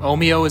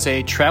 Omio is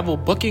a travel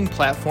booking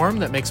platform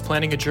that makes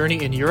planning a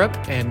journey in Europe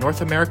and North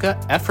America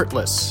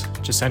effortless.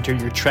 Just enter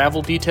your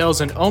travel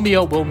details and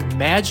Omio will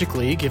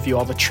magically give you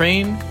all the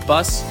train,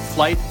 bus,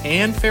 flight,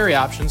 and ferry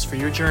options for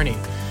your journey.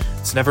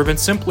 It's never been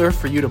simpler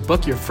for you to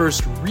book your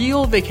first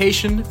real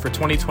vacation for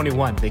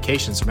 2021.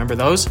 Vacations, remember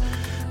those?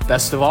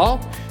 Best of all,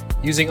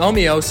 using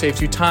Omio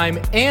saves you time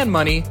and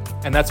money,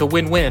 and that's a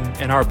win-win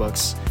in our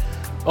books.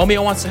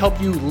 Omio wants to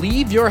help you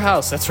leave your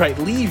house. That's right,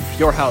 leave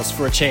your house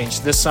for a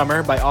change this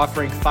summer by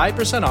offering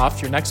 5%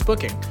 off your next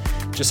booking.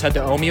 Just head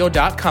to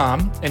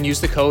omio.com and use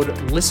the code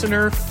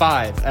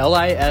LISTENER5,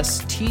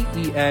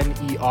 LISTENER,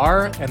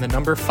 and the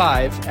number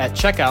 5 at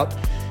checkout.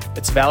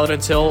 It's valid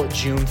until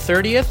June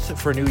 30th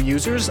for new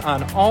users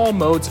on all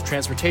modes of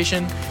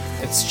transportation.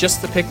 It's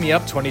just the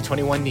pick-me-up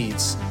 2021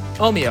 needs.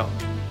 Omio.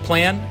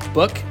 Plan,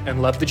 book,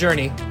 and love the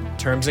journey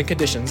Terms and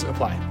conditions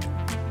apply.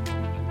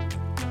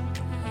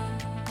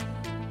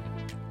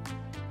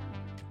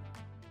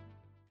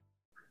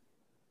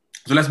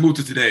 So let's move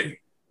to today.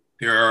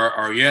 There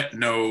are yet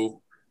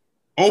no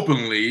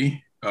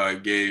openly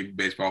gay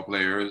baseball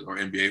players or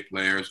NBA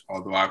players,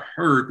 although I've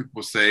heard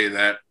people say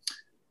that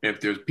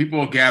if there's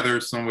people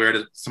gathered somewhere,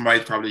 that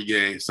somebody's probably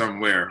gay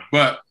somewhere.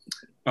 But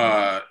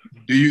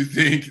do you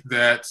think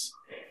that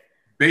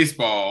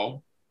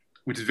baseball,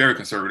 which is very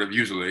conservative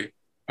usually,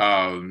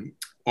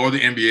 or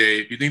the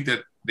NBA, do you think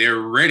that they're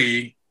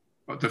ready,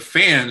 the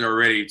fans are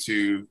ready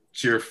to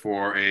cheer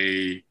for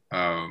a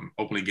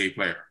openly gay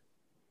player?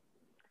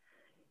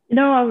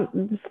 I was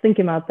just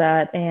thinking about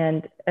that,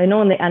 and I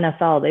know in the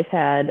NFL they've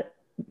had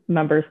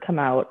members come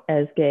out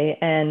as gay,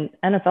 and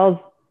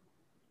NFL's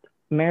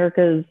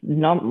America's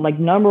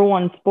number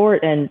one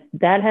sport, and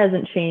that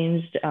hasn't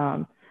changed.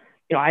 I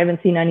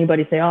haven't seen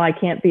anybody say, "Oh, I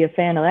can't be a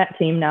fan of that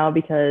team now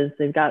because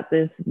they've got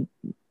this."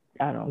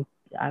 I don't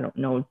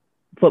know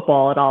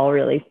football at all,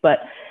 really, but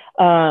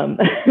I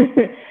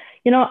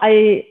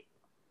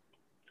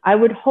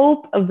would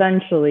hope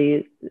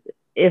eventually,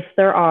 if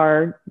there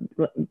are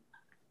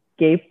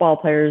gay ball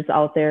players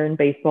out there in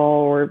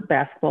baseball or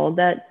basketball,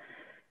 that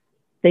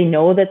they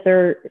know that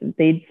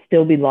they'd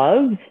still be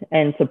loved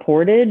and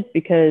supported,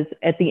 because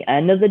at the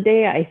end of the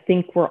day, I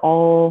think we're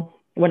all,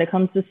 when it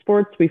comes to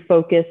sports, we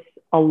focus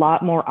a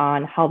lot more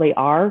on how they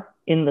are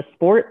in the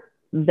sport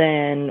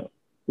than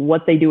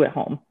what they do at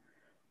home.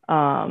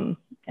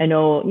 I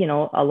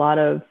know, a lot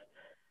of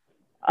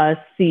us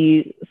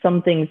see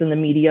some things in the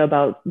media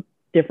about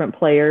different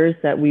players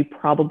that we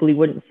probably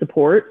wouldn't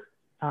support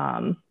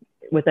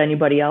with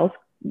anybody else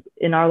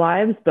in our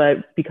lives,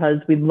 but because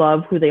we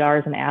love who they are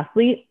as an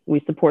athlete, we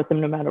support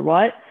them no matter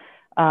what.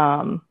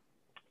 So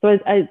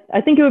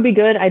I think it would be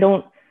good. I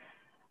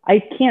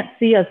can't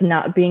see us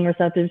not being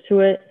receptive to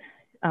it.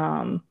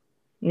 I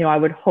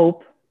would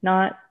hope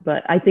not,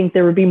 but I think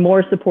there would be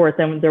more support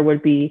than there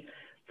would be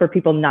for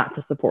people not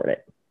to support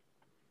it.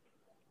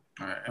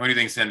 All right. What do you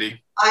think,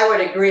 Cindy? I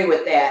would agree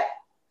with that.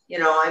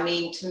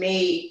 To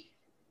me,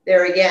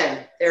 they're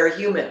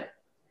human.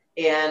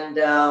 And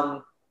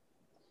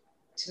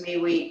to me,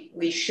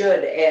 we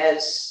should,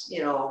 as,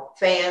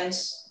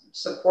 fans,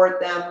 support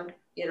them,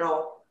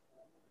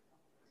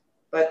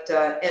 but,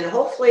 and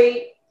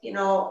hopefully,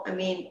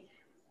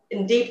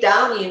 and deep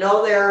down,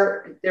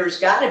 there's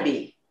gotta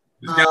be.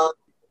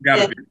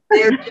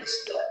 They're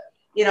just,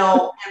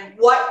 and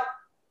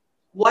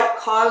what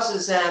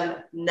causes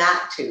them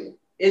not to?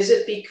 Is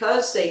it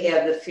because they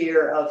have the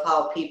fear of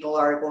how people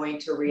are going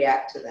to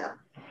react to them?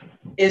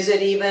 Is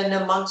it even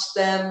amongst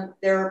them,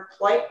 their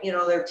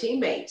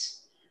teammates?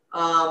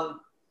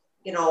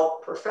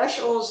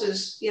 Professionals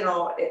is,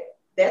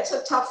 that's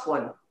a tough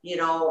one,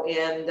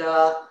 and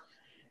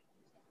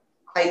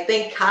I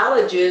think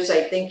colleges,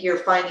 you're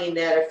finding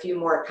that a few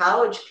more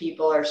college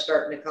people are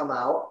starting to come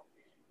out.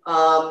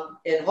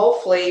 And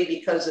hopefully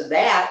because of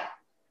that,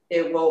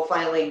 it will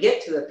finally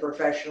get to the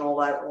professional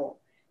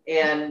level,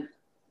 and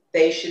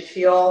they should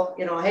feel,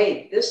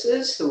 hey, this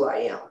is who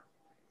I am.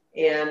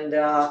 And,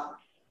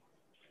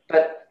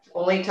 but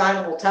only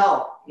time will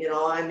tell,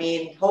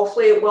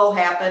 hopefully it will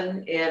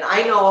happen. And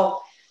I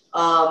know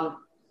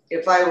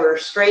if I were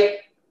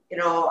straight,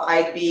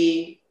 I'd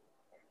be,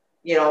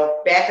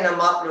 backing them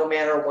up no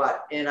matter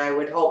what. And I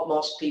would hope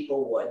most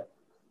people would.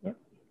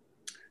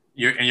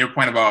 Your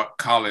point about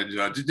college,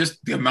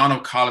 just the amount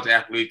of college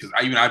athletes, because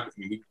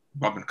we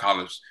grew up in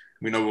college,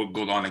 we know what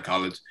goes on in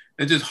college.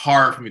 It's just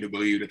hard for me to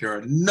believe that there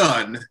are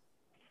none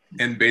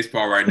in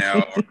baseball right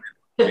now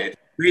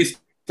based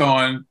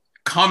on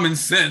common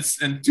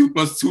sense and 2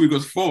 + 2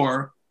 =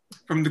 4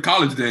 from the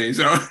college days.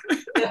 So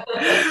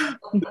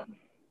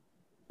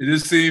it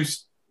just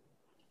seems,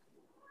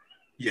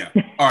 yeah.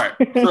 All right.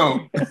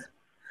 So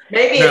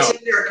maybe it's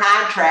in their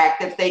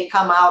contract. If they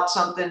come out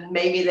something,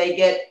 maybe they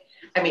get,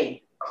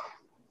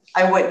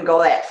 I wouldn't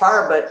go that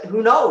far, but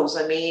who knows?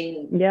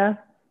 Yeah.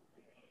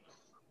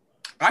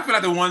 I feel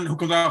like the one who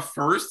comes out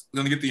first is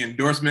going to get the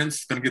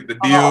endorsements, going to get the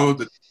deal.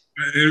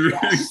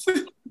 Yes.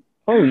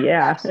 Oh,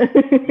 yeah.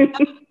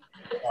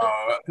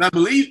 And I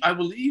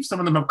believe some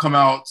of them have come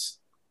out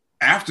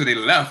after they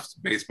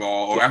left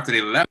baseball or after they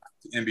left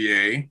the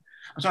NBA.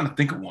 I'm trying to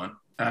think of one.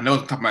 And I know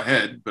it's on top of my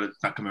head, but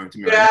it's not coming to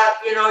me right now.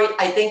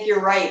 I think you're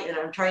right. And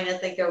I'm trying to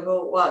think of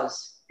who it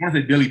was. I want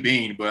to say Billy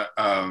Bean, but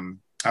I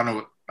don't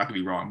know. I could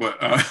be wrong,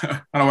 but I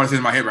don't know what it's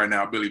in my head right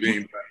now, Billy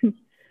Bean. But,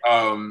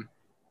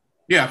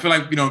 yeah, I feel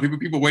like,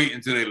 people wait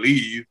until they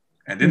leave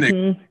and then they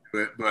do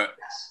it. But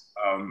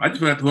I just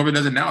feel like whoever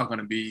does it now is going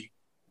to be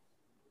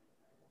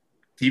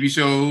TV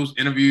shows,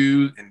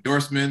 interviews,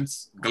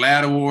 endorsements,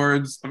 GLAAD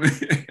awards.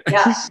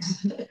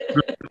 Yes.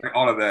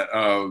 All of that.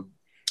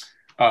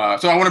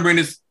 So I want to bring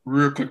this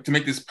real quick to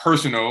make this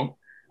personal,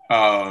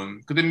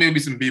 because there may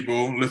be some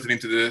people listening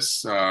to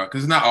this,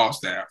 because it's not all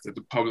staff, it's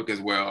the public as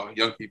well,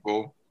 young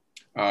people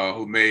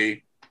who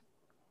may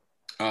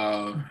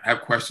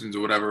have questions or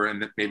whatever,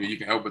 and maybe you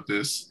can help with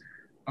this.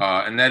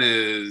 And that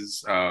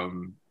is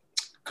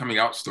coming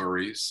out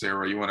stories.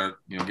 Sarah, you want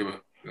to give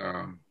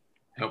a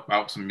help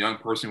out some young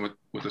person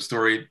with a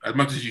story, as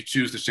much as you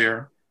choose to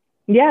share?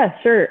 Yeah,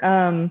 sure.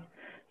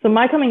 So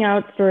my coming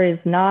out story is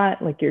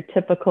not like your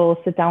typical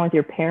sit down with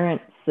your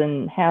parents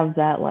and have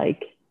that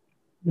like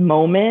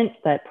moment,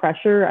 that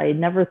pressure. I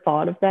never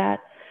thought of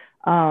that.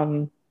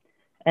 And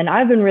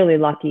I've been really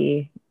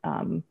lucky.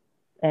 And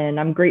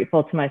I'm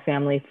grateful to my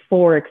family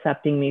for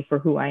accepting me for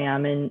who I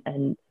am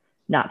and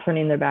not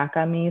turning their back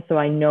on me. So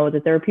I know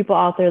that there are people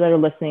out there that are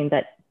listening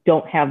that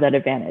don't have that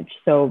advantage.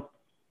 So,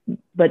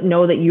 but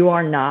know that you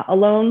are not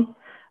alone.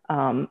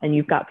 And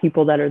you've got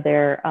people that are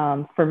there.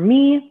 For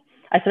me,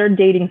 I started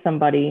dating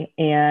somebody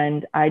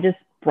and I just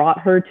brought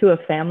her to a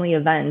family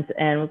event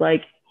and was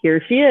like,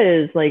 here she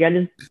is. Like, I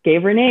just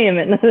gave her name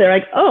and they're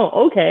like,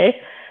 oh, okay.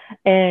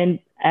 And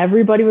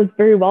everybody was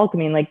very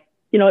welcoming. Like,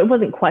 you know, it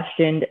wasn't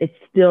questioned. It's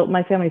still,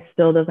 my family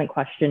still doesn't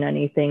question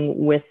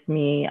anything with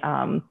me.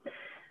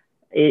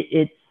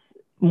 It's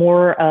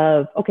more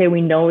of, okay,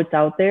 we know it's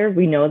out there.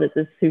 We know that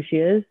this is who she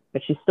is,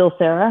 but she's still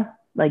Sara.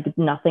 Like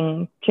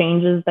nothing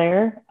changes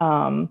there. So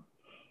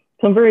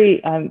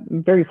I'm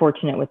very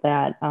fortunate with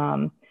that.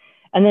 And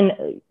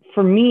then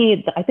for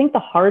me, I think the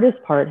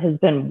hardest part has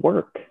been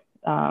work,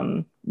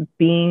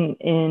 being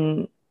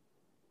in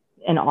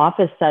an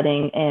office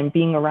setting and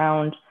being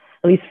around,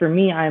 at least for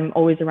me, I'm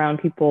always around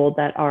people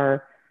that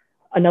are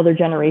another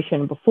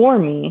generation before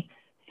me.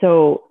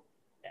 So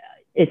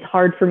it's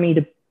hard for me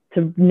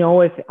to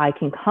know if I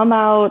can come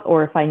out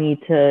or if I need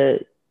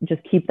to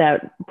just keep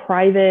that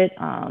private.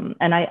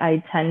 And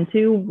I tend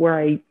to,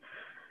 where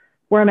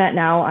I'm at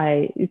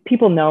now,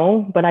 people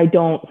know, but I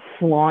don't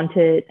flaunt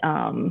it.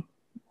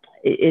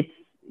 It's,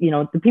 you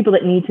know, the people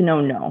that need to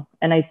know.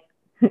 And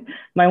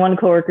my one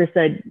coworker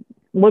said,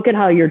 look at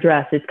how you're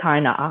dressed. It's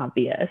kind of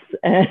obvious.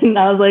 And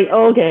I was like,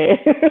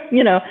 okay,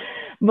 you know,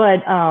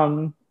 but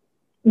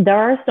there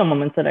are still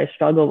moments that I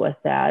struggle with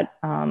that.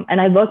 And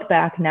I look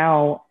back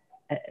now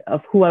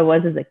of who I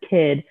was as a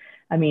kid.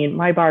 I mean,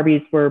 my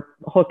Barbies were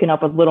hooking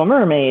up with Little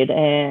Mermaid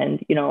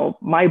and, you know,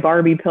 my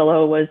Barbie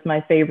pillow was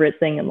my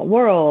favorite thing in the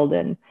world.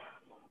 And,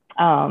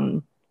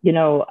 you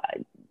know,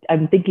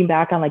 I'm thinking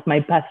back on like my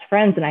best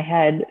friends and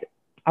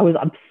I was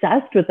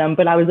obsessed with them,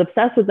 but I was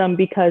obsessed with them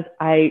because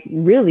I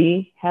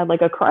really had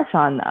like a crush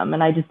on them.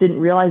 And I just didn't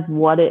realize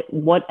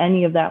what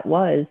any of that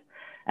was.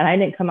 And I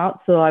didn't come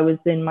out till I was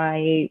in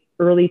my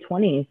early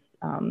 20s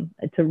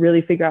to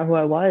really figure out who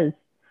I was.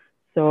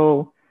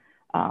 So,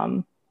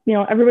 you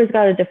know, everybody's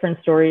got a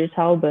different story to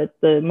tell, but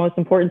the most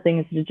important thing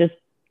is to just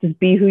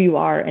be who you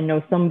are and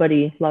know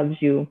somebody loves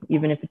you,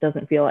 even if it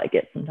doesn't feel like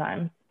it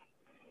sometimes.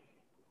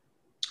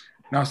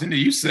 Now, Cindy,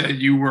 you said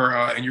you were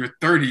in your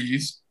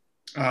 30s.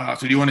 So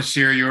do you want to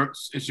share your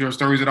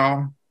stories at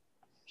all?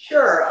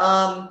 Sure.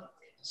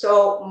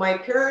 So my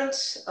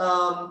parents,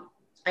 I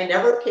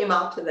never came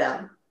out to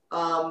them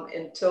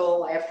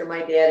until after my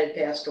dad had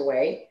passed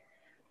away.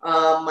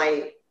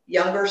 My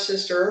younger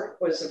sister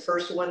was the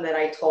first one that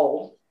I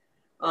told.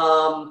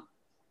 All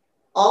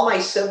my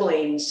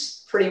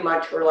siblings pretty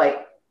much were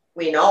like,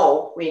 we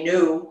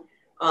knew.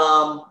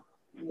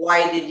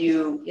 Why did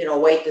you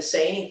wait to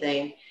say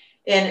anything?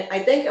 And I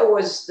think it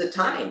was the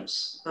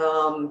times.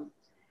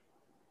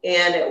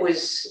 And it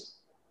was,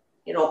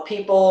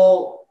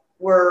 people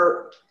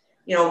were,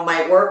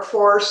 my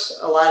workforce,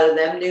 a lot of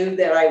them knew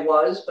that I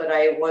was, but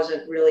I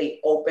wasn't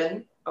really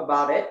open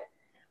about it.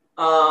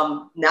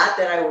 Not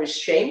that I was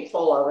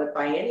shameful of it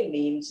by any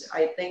means.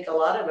 I think a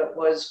lot of it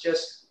was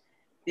just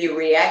the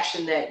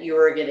reaction that you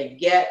were going to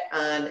get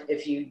on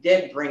if you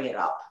did bring it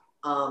up.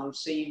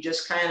 So you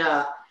just kind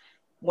of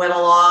went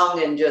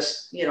along and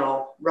just,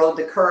 rode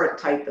the current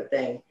type of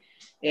thing.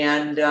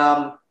 And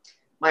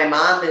my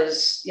mom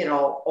is,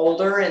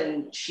 older,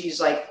 and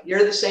she's like,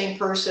 you're the same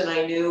person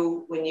I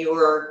knew when you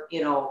were,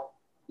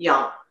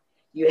 young.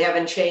 You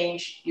haven't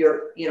changed.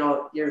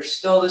 You're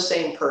still the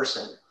same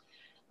person.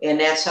 And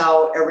that's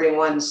how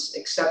everyone's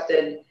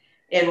accepted.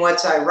 And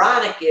what's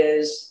ironic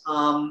is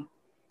one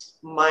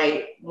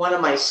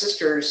of my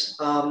sisters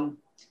had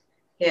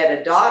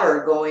a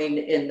daughter going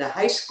into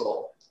high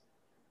school,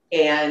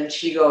 and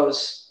she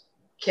goes,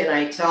 can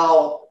I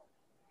tell,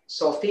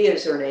 Sophia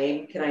is her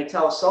name, can I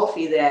tell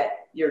Sophie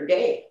that you're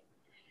gay?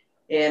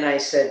 And I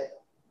said,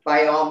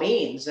 by all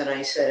means. And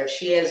I said, if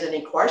she has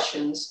any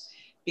questions,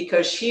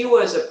 because she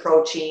was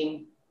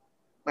approaching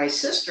my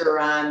sister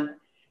on,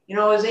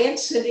 is Aunt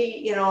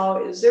Cindy,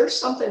 is there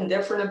something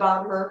different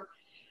about her?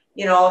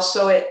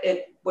 So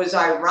it was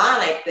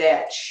ironic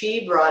that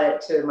she brought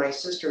it to my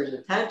sister's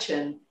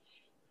attention.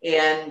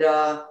 And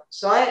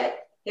so I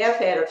have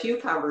had a few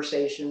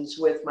conversations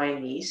with my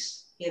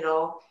niece,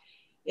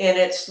 and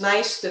it's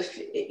nice to,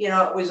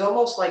 it was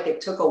almost like it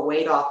took a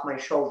weight off my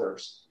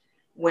shoulders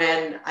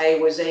when I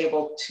was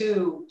able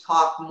to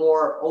talk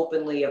more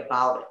openly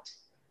about it.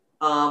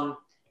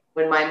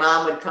 When my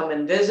mom would come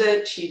and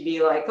visit, she'd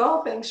be like,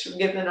 oh, thanks for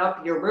giving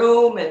up your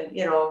room and,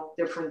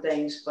 different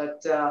things.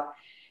 But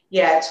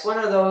yeah, it's one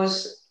of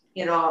those,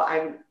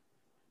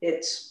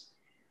 it's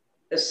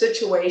a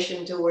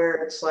situation to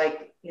where it's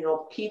like,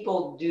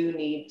 people do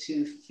need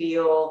to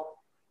feel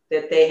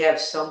that they have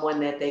someone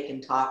that they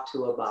can talk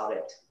to about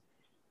it.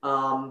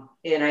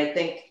 And I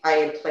think I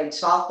had played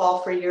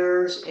softball for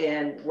years,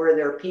 and were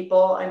there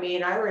people, I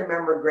mean, I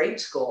remember grade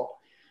school.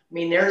 I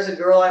mean, there's a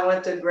girl I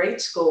went to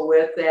grade school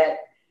with that,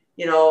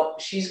 you know,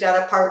 she's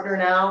got a partner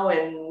now,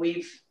 and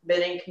we've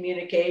been in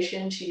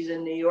communication. She's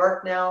in New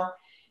York now.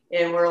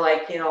 And we're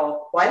like, you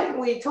know, why didn't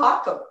we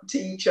talk to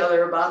each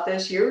other about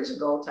this years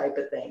ago type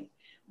of thing?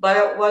 But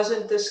it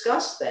wasn't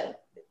discussed then.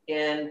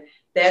 And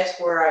that's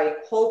where I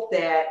hope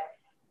that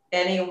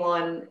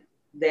anyone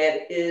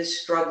that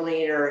is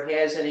struggling or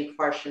has any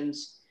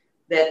questions,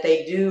 that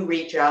they do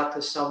reach out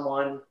to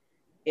someone,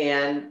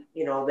 and,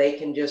 you know, they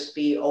can just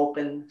be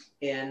open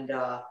and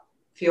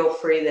feel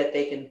free that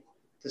they can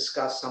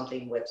discuss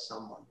something with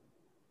someone.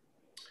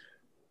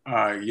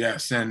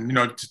 Yes. And, you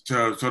know,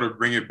 to sort of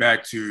bring it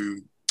back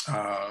to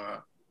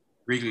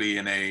Wrigley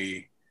in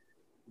a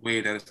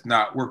way that it's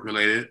not work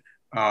related,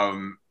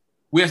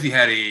 we actually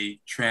had a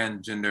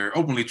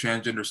openly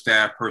transgender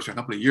staff person a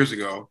couple of years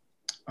ago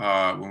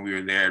when we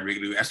were there at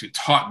Wrigley, who actually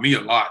taught me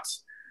a lot,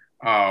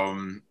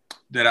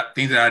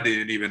 things that I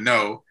didn't even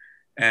know.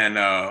 And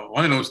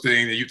one of those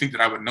things that you think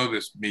that I would know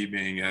this, me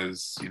being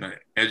as, you know,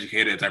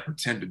 educated as I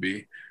pretend to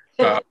be,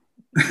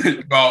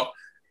 about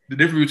the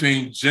difference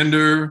between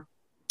gender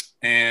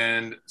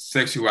and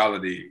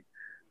sexuality.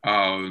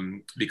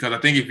 Because I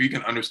think if you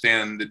can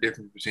understand the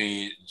difference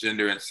between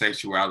gender and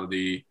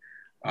sexuality,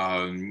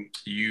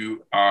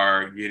 you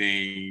are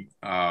getting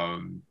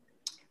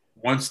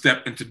one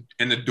step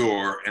in the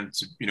door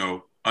into, you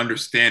know,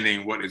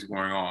 understanding what is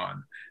going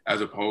on,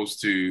 as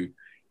opposed to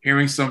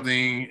hearing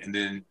something and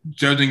then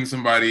judging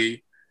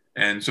somebody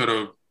and sort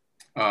of,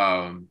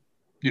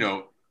 you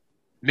know,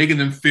 making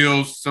them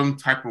feel some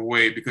type of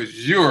way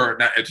because you're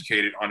not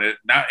educated on it,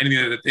 not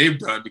anything that they've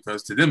done,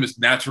 because to them it's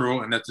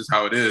natural and that's just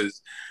how it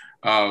is.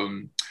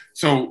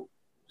 So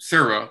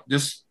Sara,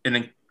 and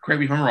then correct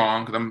me if I'm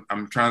wrong, because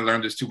I'm trying to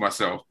learn this too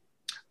myself.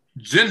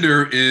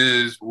 Gender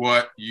is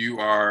what you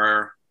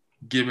are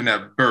given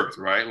at birth,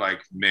 right?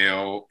 Like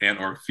male and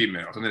or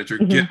female, something that you're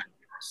getting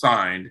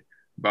assigned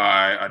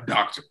by a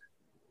doctor.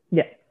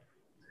 Yeah.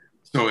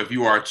 So if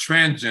you are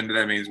transgender,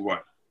 that means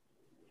what?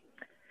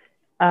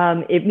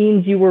 It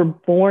means you were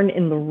born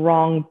in the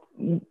wrong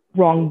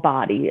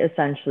body,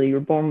 essentially.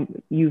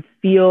 You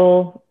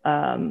feel,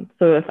 so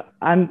if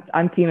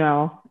I'm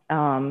female,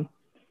 I'm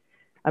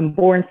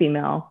born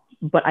female,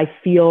 but I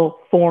feel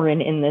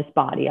foreign in this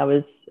body.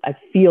 I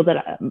feel that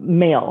I'm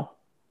male.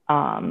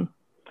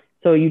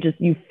 So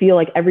you feel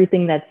like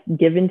everything that's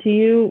given to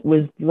you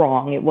was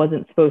wrong. It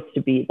wasn't supposed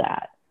to be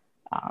that.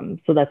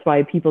 So that's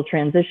why people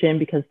transition,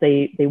 because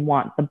they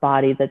want the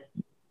body that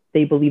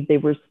they believe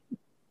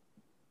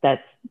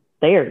that's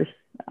theirs.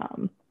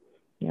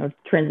 You know,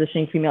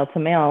 transitioning female to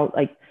male,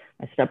 like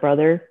my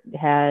stepbrother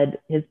had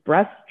his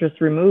breasts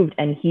just removed,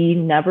 and he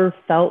never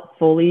felt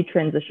fully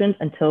transitioned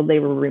until they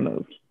were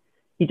removed.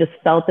 He just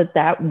felt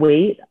that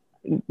weight,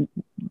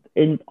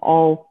 in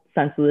all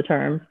sense of the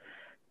term,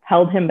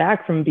 held him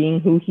back from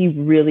being who he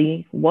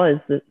really was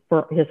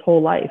for his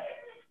whole life.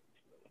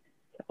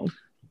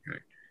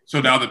 So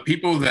now the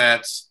people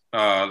that,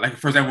 like,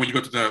 for example, when you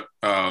go to the,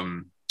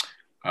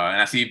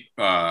 and I see,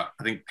 I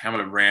think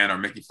Pamela Brand or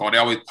Mickey Fall, they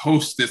always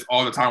post this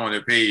all the time on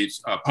their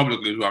page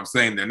publicly, who I'm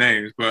saying their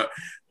names, but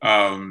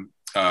I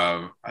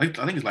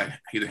think it's like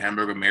either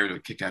Hamburger Mayor or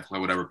Kit Kat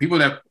Club, whatever. People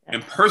that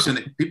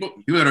impersonate, people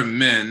that are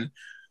men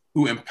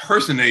who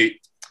impersonate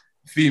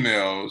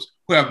females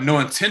who have no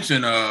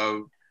intention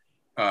of,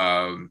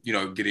 you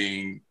know,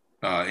 getting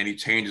any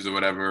changes or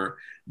whatever.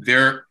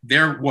 They're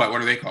what?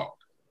 What are they called?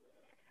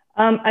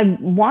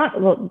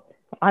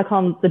 I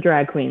call them the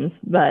drag queens,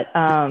 but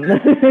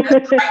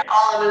I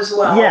call them as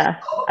well.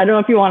 Yeah, I don't know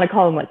if you want to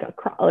call them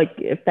like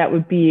if that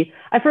would be.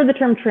 I've heard the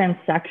term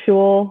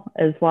transsexual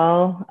as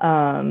well.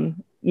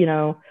 You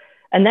know,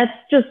 and that's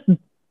just,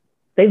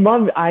 they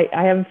love. I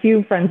have a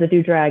few friends that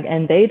do drag,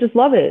 and they just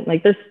love it.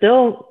 Like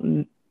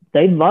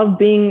they love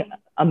being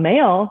a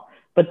male,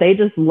 but they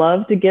just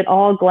love to get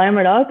all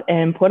glamored up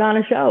and put on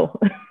a show.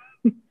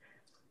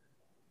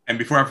 And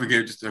before I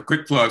forget, just a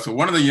quick plug. So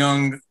one of the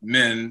young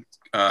men,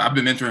 I've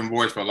been mentoring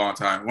boys for a long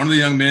time. One of the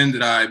young men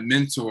that I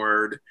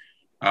mentored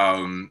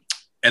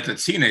as a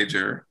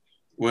teenager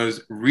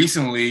was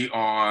recently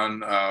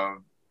on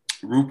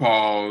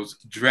RuPaul's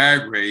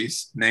Drag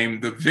Race,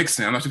 named the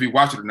Vixen. I'm not sure if you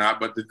watch it or not,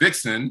 but the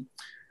Vixen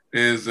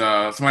is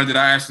somebody that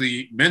I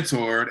actually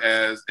mentored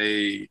as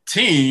a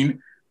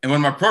teen in one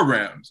of my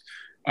programs.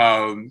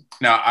 Now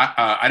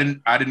I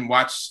didn't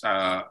watch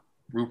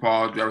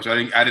RuPaul Drag Race.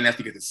 I didn't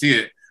actually get to see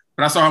it.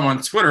 But I saw him on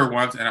Twitter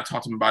once, and I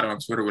talked to him about it on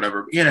Twitter,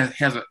 whatever.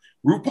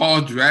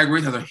 RuPaul Drag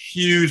Race has a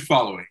huge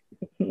following.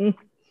 It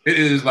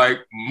is like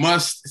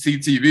must-see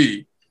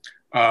TV.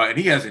 And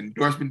he has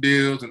endorsement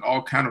deals and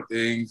all kind of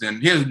things.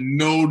 And he has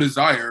no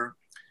desire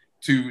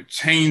to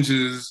change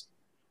his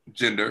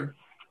gender,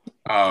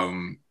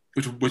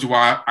 which is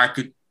why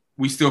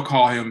we still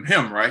call him,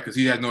 right? Because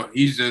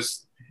he's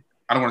just,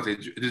 I don't want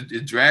to say,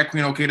 is drag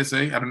queen okay to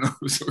say? I don't know.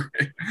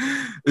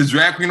 Is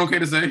drag queen okay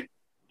to say?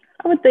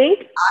 I would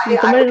think.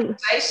 I would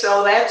say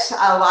so. That's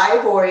how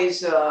I've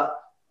always.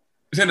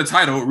 It's in the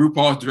title,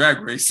 RuPaul's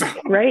Drag Race. So.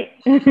 Right.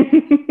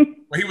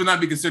 But he would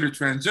not be considered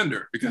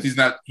transgender because he's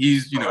not.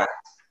 He's yeah.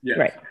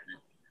 Right.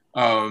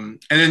 And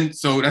then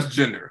so that's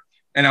gender,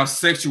 and now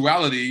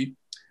sexuality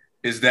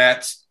is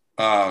that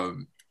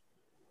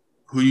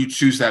who you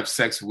choose to have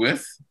sex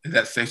with. Is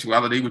that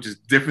sexuality, which is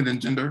different than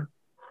gender?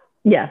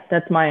 Yes,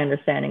 that's my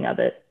understanding of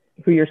it.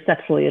 Who you're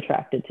sexually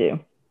attracted to.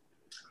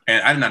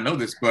 And I did not know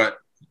this, but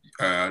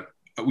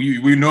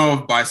we know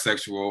of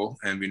bisexual,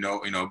 and we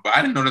know, but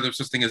I didn't know that there's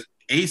such thing as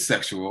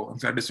asexual.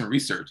 So I did some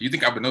research. You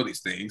think I would know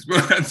these things,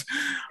 but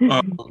there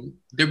are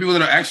people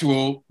that are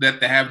actual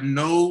that have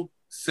no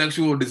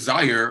sexual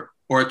desire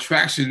or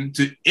attraction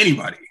to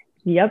anybody.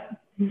 Yep.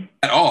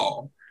 At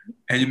all.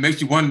 And it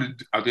makes you wonder,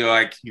 are they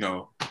like,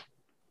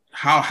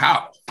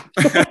 how?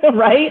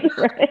 Right.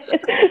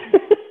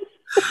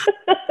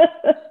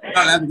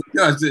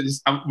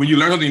 When you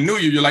learn something new,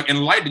 you're like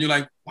enlightened. You're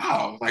like,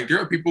 wow, like there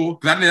are people,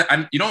 because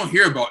you don't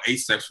hear about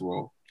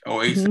asexual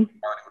or asexuality,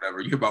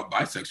 whatever. You hear about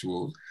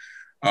bisexuals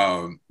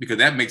because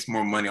that makes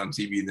more money on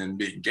TV than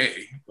being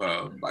gay,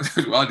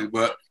 bisexuality.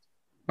 But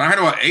when I heard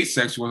about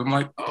asexuals, I'm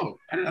like, oh,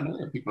 I didn't know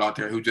there are people out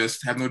there who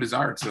just have no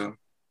desire to.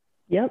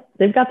 Yep,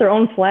 they've got their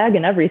own flag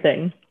and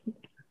everything.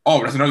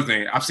 Oh, that's another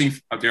thing. I've seen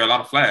there are a lot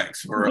of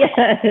flags for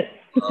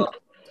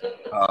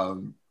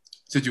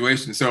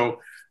situations. So,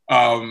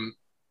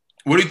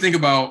 what do you think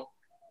about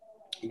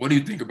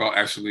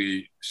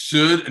actually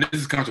should, and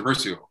this is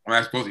controversial. I'm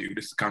asking both of you.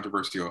 This is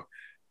controversial.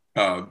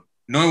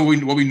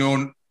 Knowing what we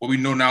know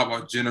now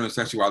about gender and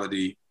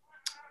sexuality,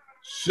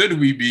 should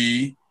we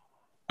be,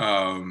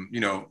 when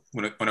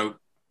a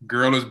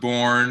girl is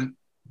born,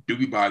 do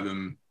we buy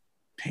them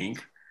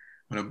pink?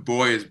 When a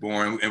boy is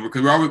born, and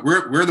because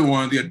we're the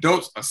ones, the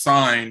adults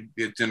assign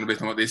the gender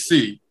based on what they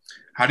see.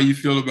 How do you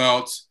feel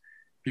about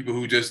people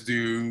who just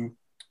do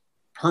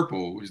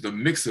purple, which is the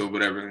mix of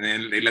whatever, and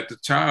then they let the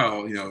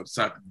child,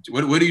 decide?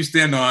 What do you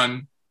stand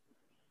on,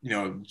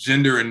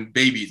 gender and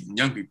babies and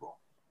young people?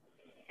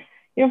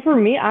 For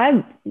me,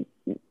 I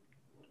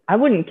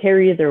wouldn't care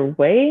either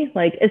way.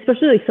 Like,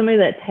 especially like somebody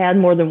that's had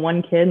more than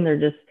one kid and they're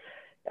just,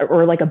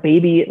 or like a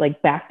baby,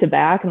 like back to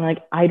back, and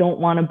like, I don't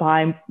want to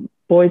buy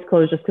boys'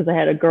 clothes just because I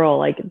had a girl.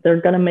 Like,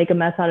 they're gonna make a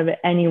mess out of it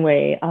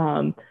anyway.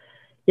 Or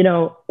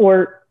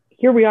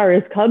here we are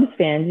as Cubs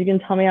fans. You can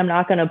tell me I'm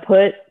not gonna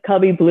put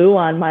Cubby Blue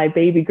on my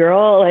baby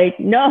girl. Like,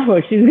 no,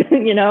 she's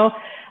gonna,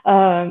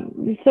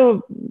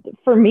 So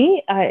for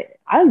me,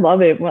 I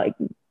love it. Like,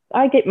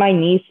 I get my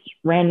niece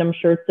random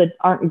shirts that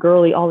aren't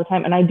girly all the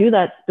time, and I do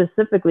that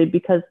specifically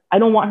because I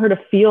don't want her to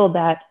feel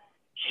that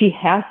she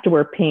has to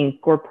wear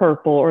pink or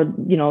purple or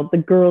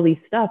the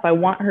girly stuff. I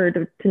want her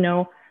to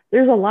know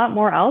there's a lot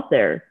more out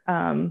there,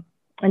 and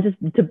just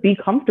to be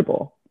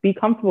comfortable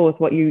with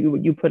what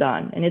you put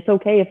on, and it's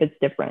okay if it's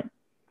different.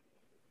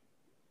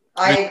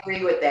 I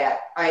agree with that.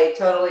 I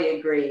totally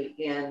agree.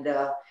 And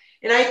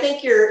I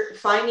think you're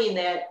finding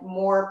that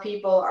more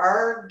people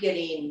are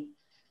getting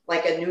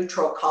like a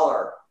neutral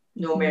color,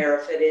 no matter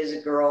if it is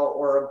a girl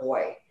or a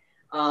boy.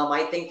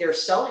 I think they're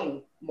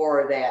selling more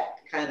of that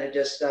kind of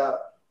just,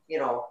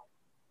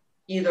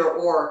 either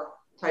or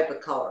type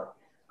of color.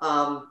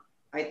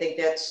 I think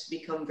that's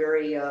become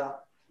very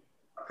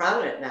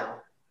prominent now.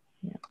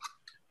 Yeah.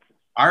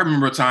 I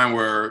remember a time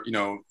where,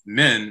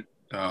 men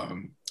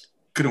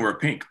couldn't wear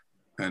pink.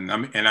 And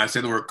I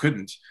said the word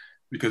couldn't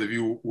because if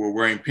you were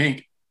wearing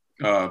pink,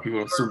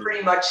 people were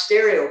pretty much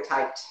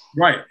stereotyped.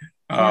 Right.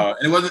 And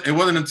it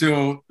wasn't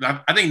until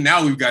I think now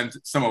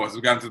some of us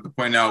have gotten to the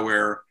point now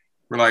where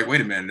we're like,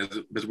 wait a minute,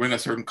 does wearing a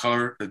certain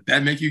color, does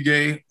that make you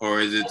gay? Or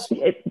is it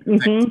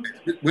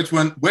which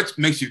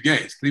makes you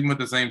gay? Sleeping with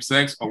the same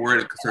sex or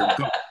wearing a certain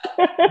color?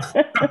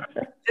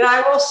 And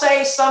I will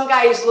say some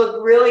guys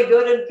look really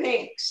good in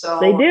pink. So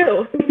they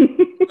do.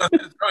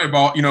 It's probably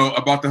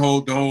about the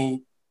whole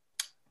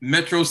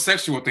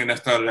metrosexual thing that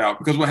started out,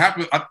 because what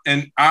happened,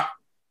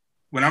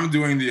 when I'm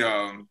doing the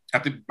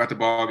at the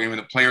ball game and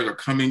the players are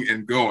coming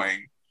and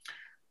going,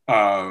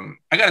 I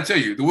gotta tell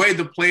you, the way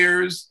the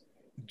players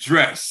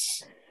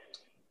dress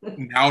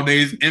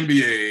nowadays,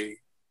 NBA,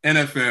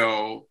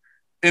 NFL,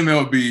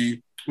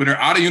 MLB, when they're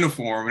out of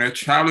uniform and they're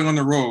traveling on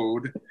the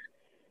road,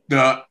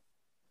 the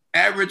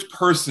average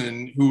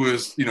person who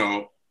is,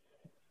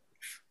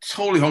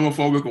 totally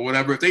homophobic or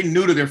whatever, if they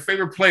knew that their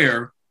favorite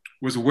player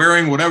was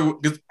wearing whatever,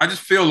 I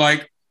just feel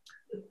like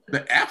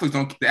the athletes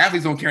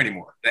don't care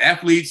anymore. The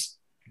athletes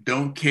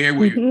don't care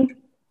what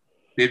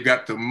they've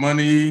got the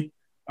money.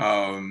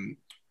 And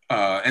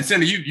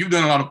Cindy, you've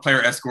done a lot of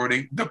player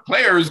escorting. The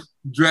players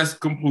dress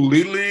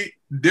completely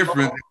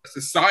different than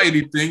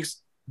society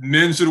thinks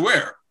men should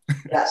wear.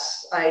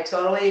 Yes, I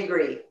totally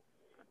agree. It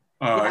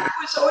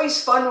was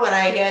always fun when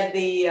I had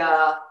the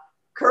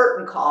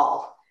curtain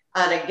call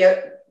on a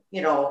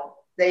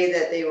day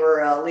that they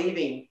were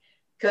leaving,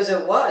 because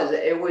it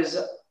was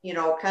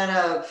kind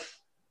of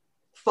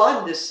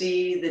fun to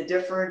see the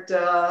different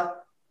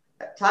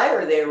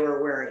attire they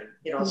were wearing.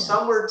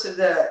 Some were to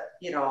the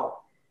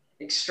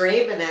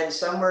extreme, and then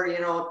some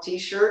were,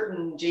 t-shirt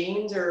and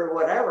jeans or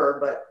whatever.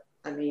 But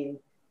I mean,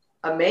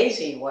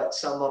 amazing what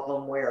some of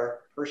them wear,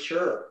 for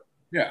sure.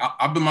 Yeah,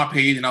 I'll be on my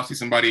page and I'll see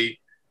somebody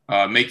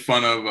make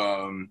fun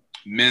of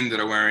men that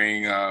are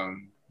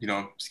wearing,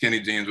 skinny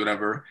jeans,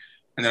 whatever.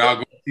 And then I'll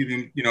go see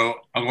them,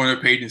 I'll go on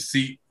their page and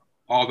see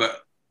all the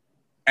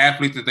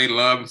athletes that they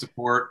love and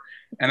support.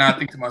 And I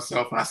think to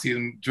myself, when I see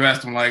them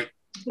dressed, I'm like,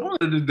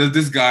 does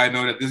this guy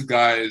know that this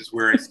guy is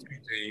wearing skinny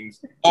jeans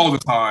all the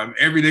time,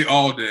 every day,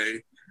 all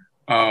day?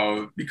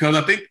 Because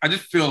I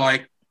just feel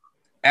like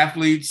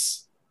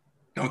athletes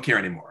don't care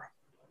anymore.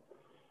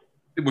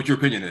 What your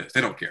opinion is? They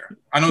don't care.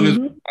 I know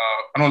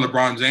I know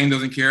LeBron James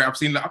doesn't care. I've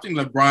seen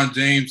LeBron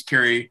James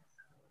carry,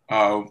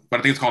 but I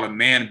think it's called a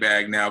man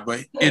bag now.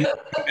 But in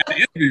the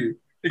interview,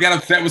 he got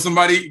upset with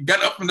somebody,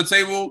 got up from the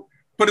table,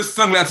 put his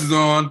sunglasses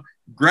on,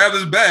 grabbed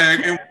his bag,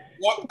 and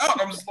walked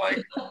out. I'm just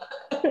like,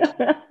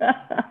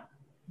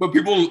 but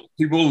people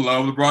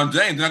love LeBron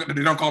James.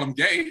 They don't call him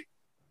gay.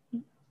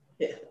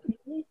 Yeah.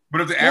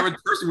 But if the average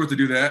person were to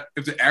do that,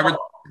 they're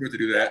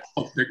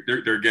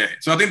gay.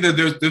 So I think that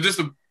there's just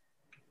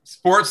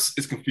sports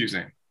is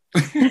confusing.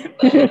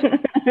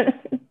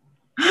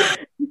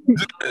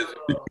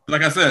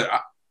 Like I said,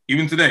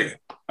 even today,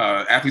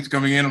 athletes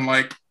coming in, I'm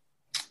like,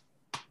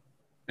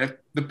 if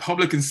the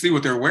public can see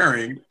what they're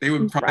wearing, they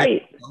would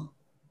probably,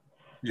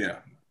 yeah.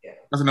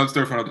 That's another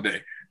story for another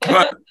day.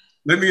 But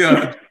let me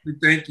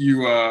thank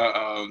you,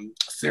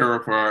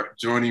 Sara, for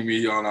joining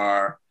me on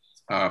our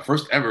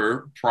first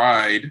ever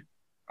Pride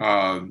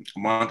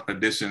Month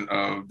edition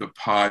of the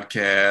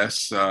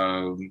podcast.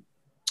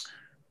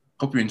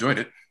 Hope you enjoyed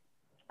it.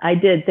 I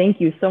did.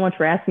 Thank you so much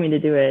for asking me to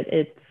do it.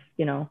 It's,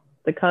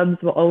 the Cubs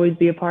will always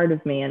be a part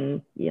of me.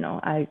 And,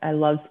 I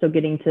love still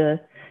getting to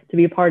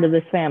be a part of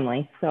this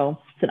family. So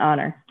it's an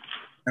honor.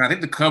 And I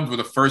think the Cubs were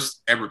the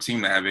first ever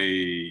team to have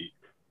a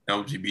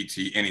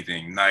LGBT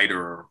anything night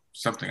or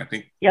something, I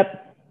think.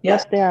 Yep.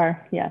 Yes, they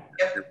are. Yeah.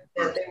 Yep,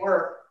 they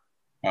were.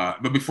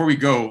 But before we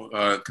go,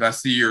 can I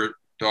see your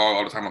dog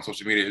all the time on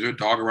social media? Is your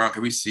dog around?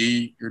 Can we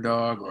see your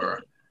dog? Or?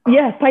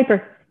 Yeah,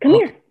 Piper. Come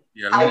here.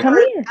 Yeah, I've come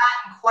heard here.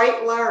 gotten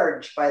quite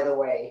large, by the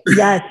way.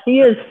 Yes, she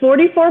is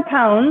 44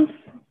 pounds.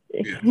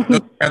 Yeah.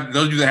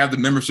 Those of you that have the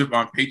membership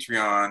on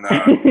Patreon,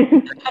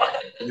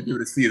 you'll be able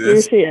to see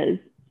this. Here she is.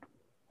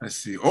 Let's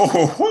see.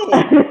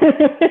 Oh,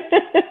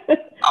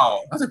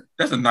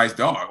 that's a nice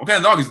dog. What kind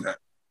of dog is that?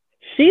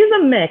 She's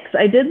a mix.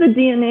 I did the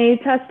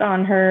DNA test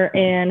on her,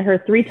 and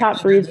her 3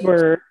 top breeds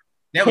were.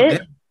 They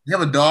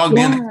have a dog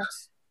DNA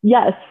test?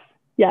 Yes.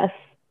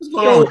 What's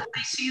going on?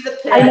 I see the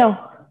pit. I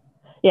know.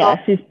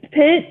 Yeah, she's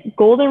Pit,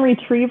 Golden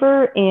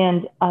Retriever,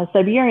 and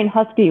Siberian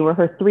Husky were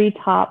her 3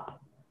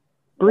 top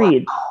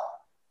breeds. Wow.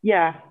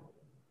 Yeah.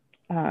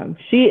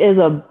 She is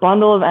a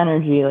bundle of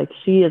energy. Like,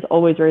 she is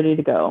always ready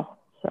to go.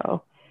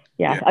 So,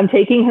 yeah. I'm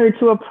taking her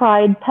to a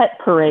Pride pet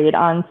parade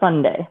on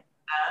Sunday.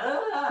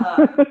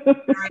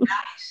 Very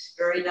nice.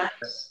 Very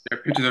nice. There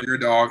are pictures of your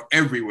dog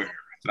everywhere.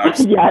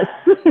 Yes.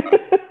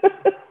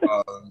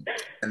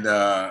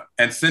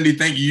 And Cindy,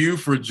 thank you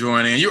for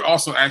joining. You're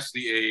also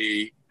actually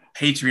a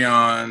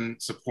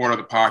Patreon supporter of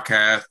the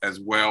podcast as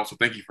well. So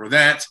thank you for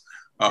that.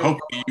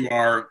 Hopefully you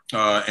are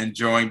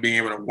enjoying being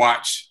able to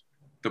watch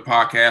the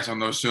podcast on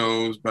those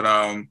shows. But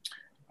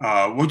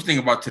what do you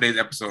think about today's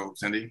episode,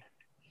 Cindy?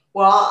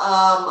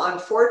 Well,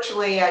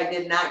 unfortunately, I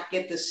did not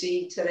get to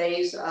see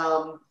today's.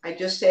 I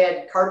just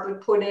had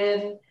carpet put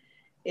in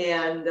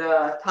and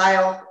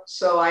tile.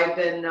 So I've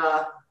been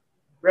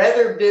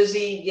rather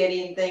busy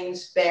getting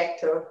things back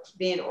to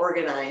being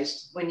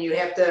organized. When you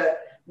have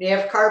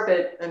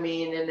carpet, and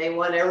they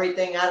want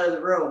everything out of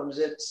the rooms,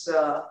 it's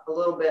a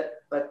little bit,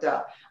 but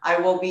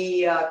I will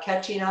be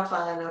catching up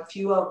on a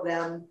few of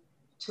them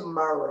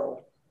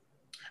tomorrow.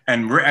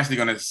 And we're actually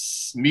going to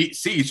see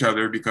each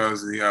other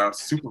because the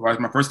supervisor,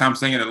 my first time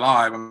saying it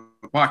live on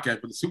the podcast,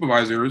 but the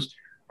supervisors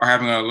are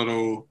having are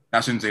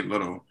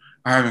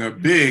having a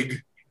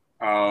big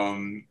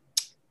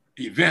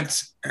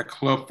event at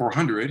Club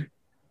 400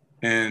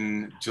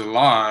 in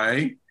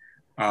July,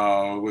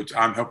 which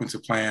I'm helping to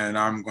plan.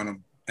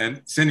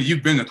 And Cindy,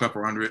 you've been to Club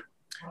 400.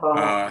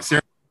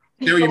 Sara,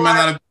 you might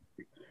not have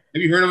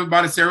you heard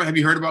about it, Sara? Have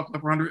you heard about Club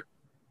 400?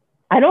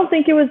 I don't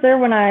think it was there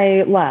when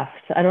I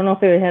left. I don't know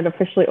if it had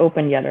officially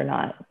opened yet or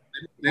not.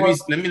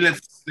 Let me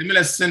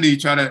let Cindy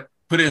try to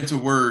put it into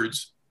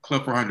words.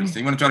 Club 400. So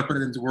you want to try to put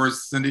it into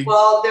words, Cindy?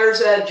 Well, there's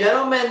a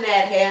gentleman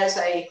that has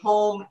a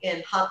home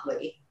in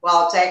Huntley.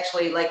 Well, it's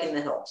actually like in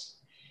the hills.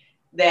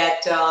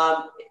 That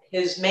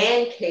his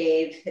man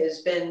cave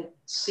has been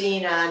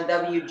seen on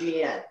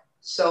WGN.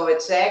 So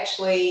it's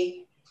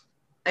actually,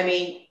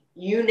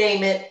 you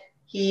name it,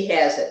 he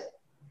has it.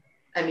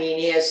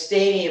 He has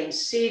stadium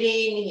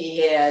seating.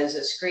 He has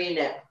a screen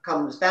that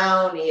comes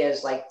down. He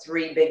has like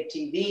 3 big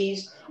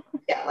TVs.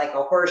 Yeah, like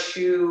a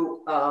horseshoe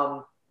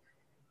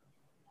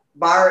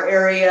bar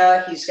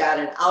area. He's got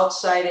an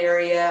outside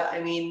area.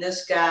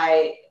 This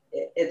guy,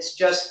 it's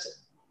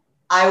just,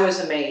 I was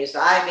amazed.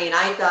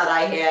 I thought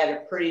I had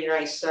a pretty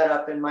nice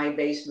setup in my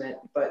basement,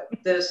 but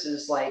this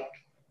is like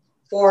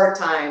 4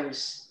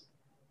 times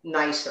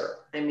nicer.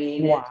 I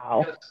mean,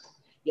 wow.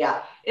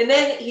 Yeah. And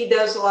then he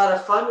does a lot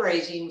of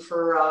fundraising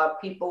for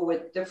people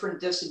with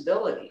different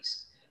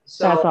disabilities.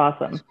 So That's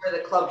awesome. that's where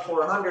the Club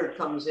 400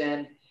 comes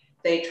in.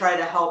 They try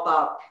to help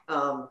out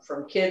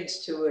from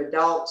kids to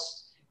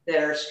adults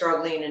that are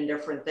struggling in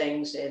different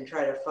things and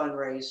try to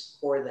fundraise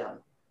for them.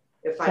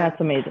 That's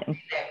amazing.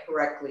 Saying that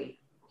correctly.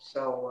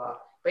 So,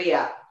 but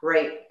yeah,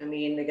 great. I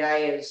mean, the guy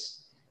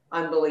is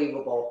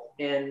unbelievable,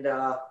 and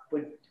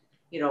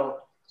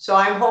so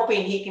I'm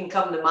hoping he can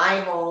come to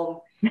my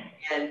home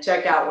and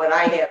check out what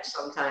I have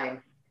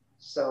sometime.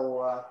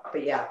 So,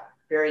 but yeah,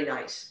 very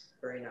nice,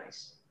 very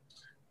nice.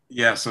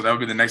 Yeah, so that would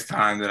be the next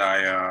time that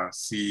I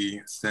see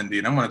Cindy.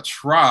 And I'm going to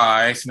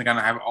try, since I kind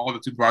of have all the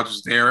two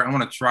brothers there, I'm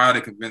going to try to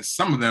convince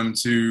some of them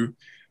to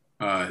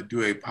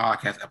do a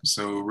podcast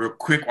episode real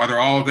quick while they're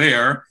all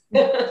there.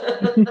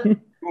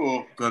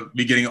 Cool. Going to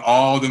be getting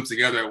all of them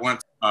together at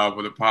once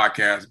for the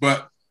podcast.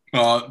 But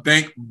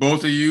thank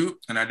both of you.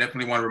 And I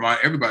definitely want to remind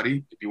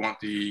everybody, if you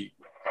want the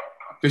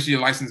officially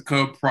licensed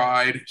Cub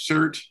Pride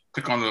shirt,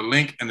 click on the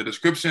link in the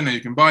description and you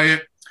can buy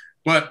it.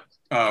 But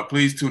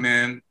please tune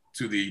in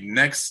to the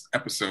next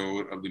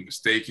episode of the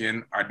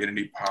Mistaken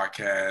Identity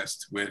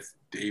Podcast with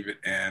David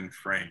and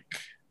Frank.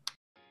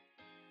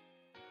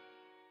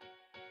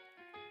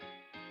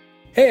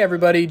 Hey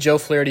everybody, Joe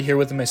Flaherty here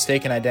with the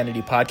Mistaken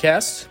Identity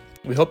Podcast.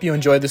 We hope you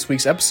enjoyed this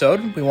week's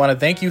episode. We want to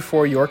thank you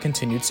for your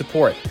continued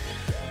support.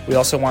 We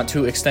also want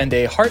to extend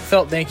a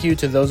heartfelt thank you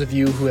to those of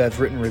you who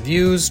have written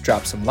reviews,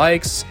 dropped some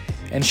likes,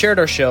 and shared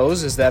our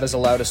shows, as that has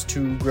allowed us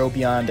to grow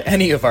beyond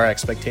any of our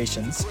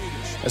expectations.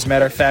 As a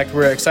matter of fact,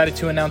 we're excited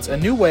to announce a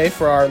new way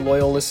for our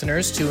loyal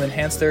listeners to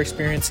enhance their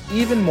experience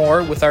even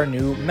more with our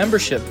new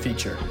membership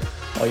feature.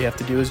 All you have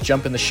to do is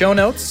jump in the show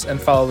notes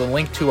and follow the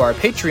link to our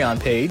Patreon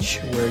page,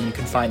 where you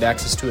can find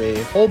access to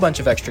a whole bunch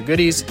of extra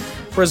goodies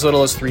for as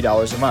little as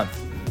 $3 a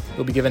month.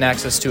 You'll be given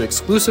access to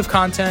exclusive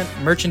content,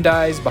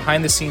 merchandise,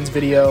 behind-the-scenes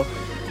video,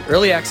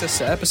 early access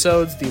to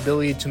episodes, the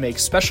ability to make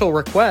special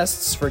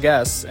requests for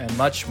guests, and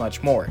much,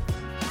 much more.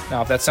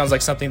 Now, if that sounds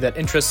like something that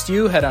interests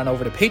you, head on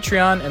over to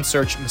Patreon and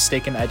search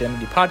Mistaken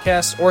Identity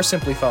Podcast, or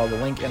simply follow the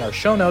link in our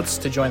show notes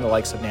to join the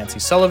likes of Nancy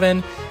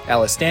Sullivan,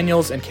 Alice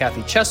Daniels, and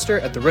Kathy Chester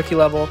at the rookie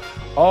level,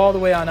 all the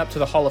way on up to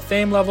the Hall of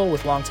Fame level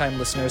with longtime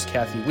listeners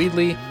Kathy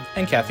Weedley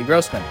and Kathy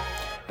Grossman.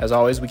 As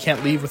always, we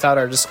can't leave without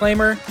our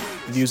disclaimer.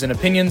 The views and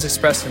opinions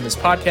expressed in this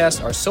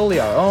podcast are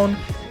solely our own,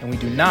 and we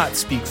do not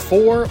speak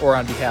for or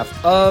on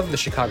behalf of the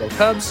Chicago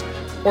Cubs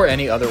or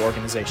any other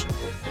organization.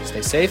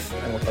 Stay safe,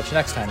 and we'll catch you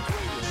next time.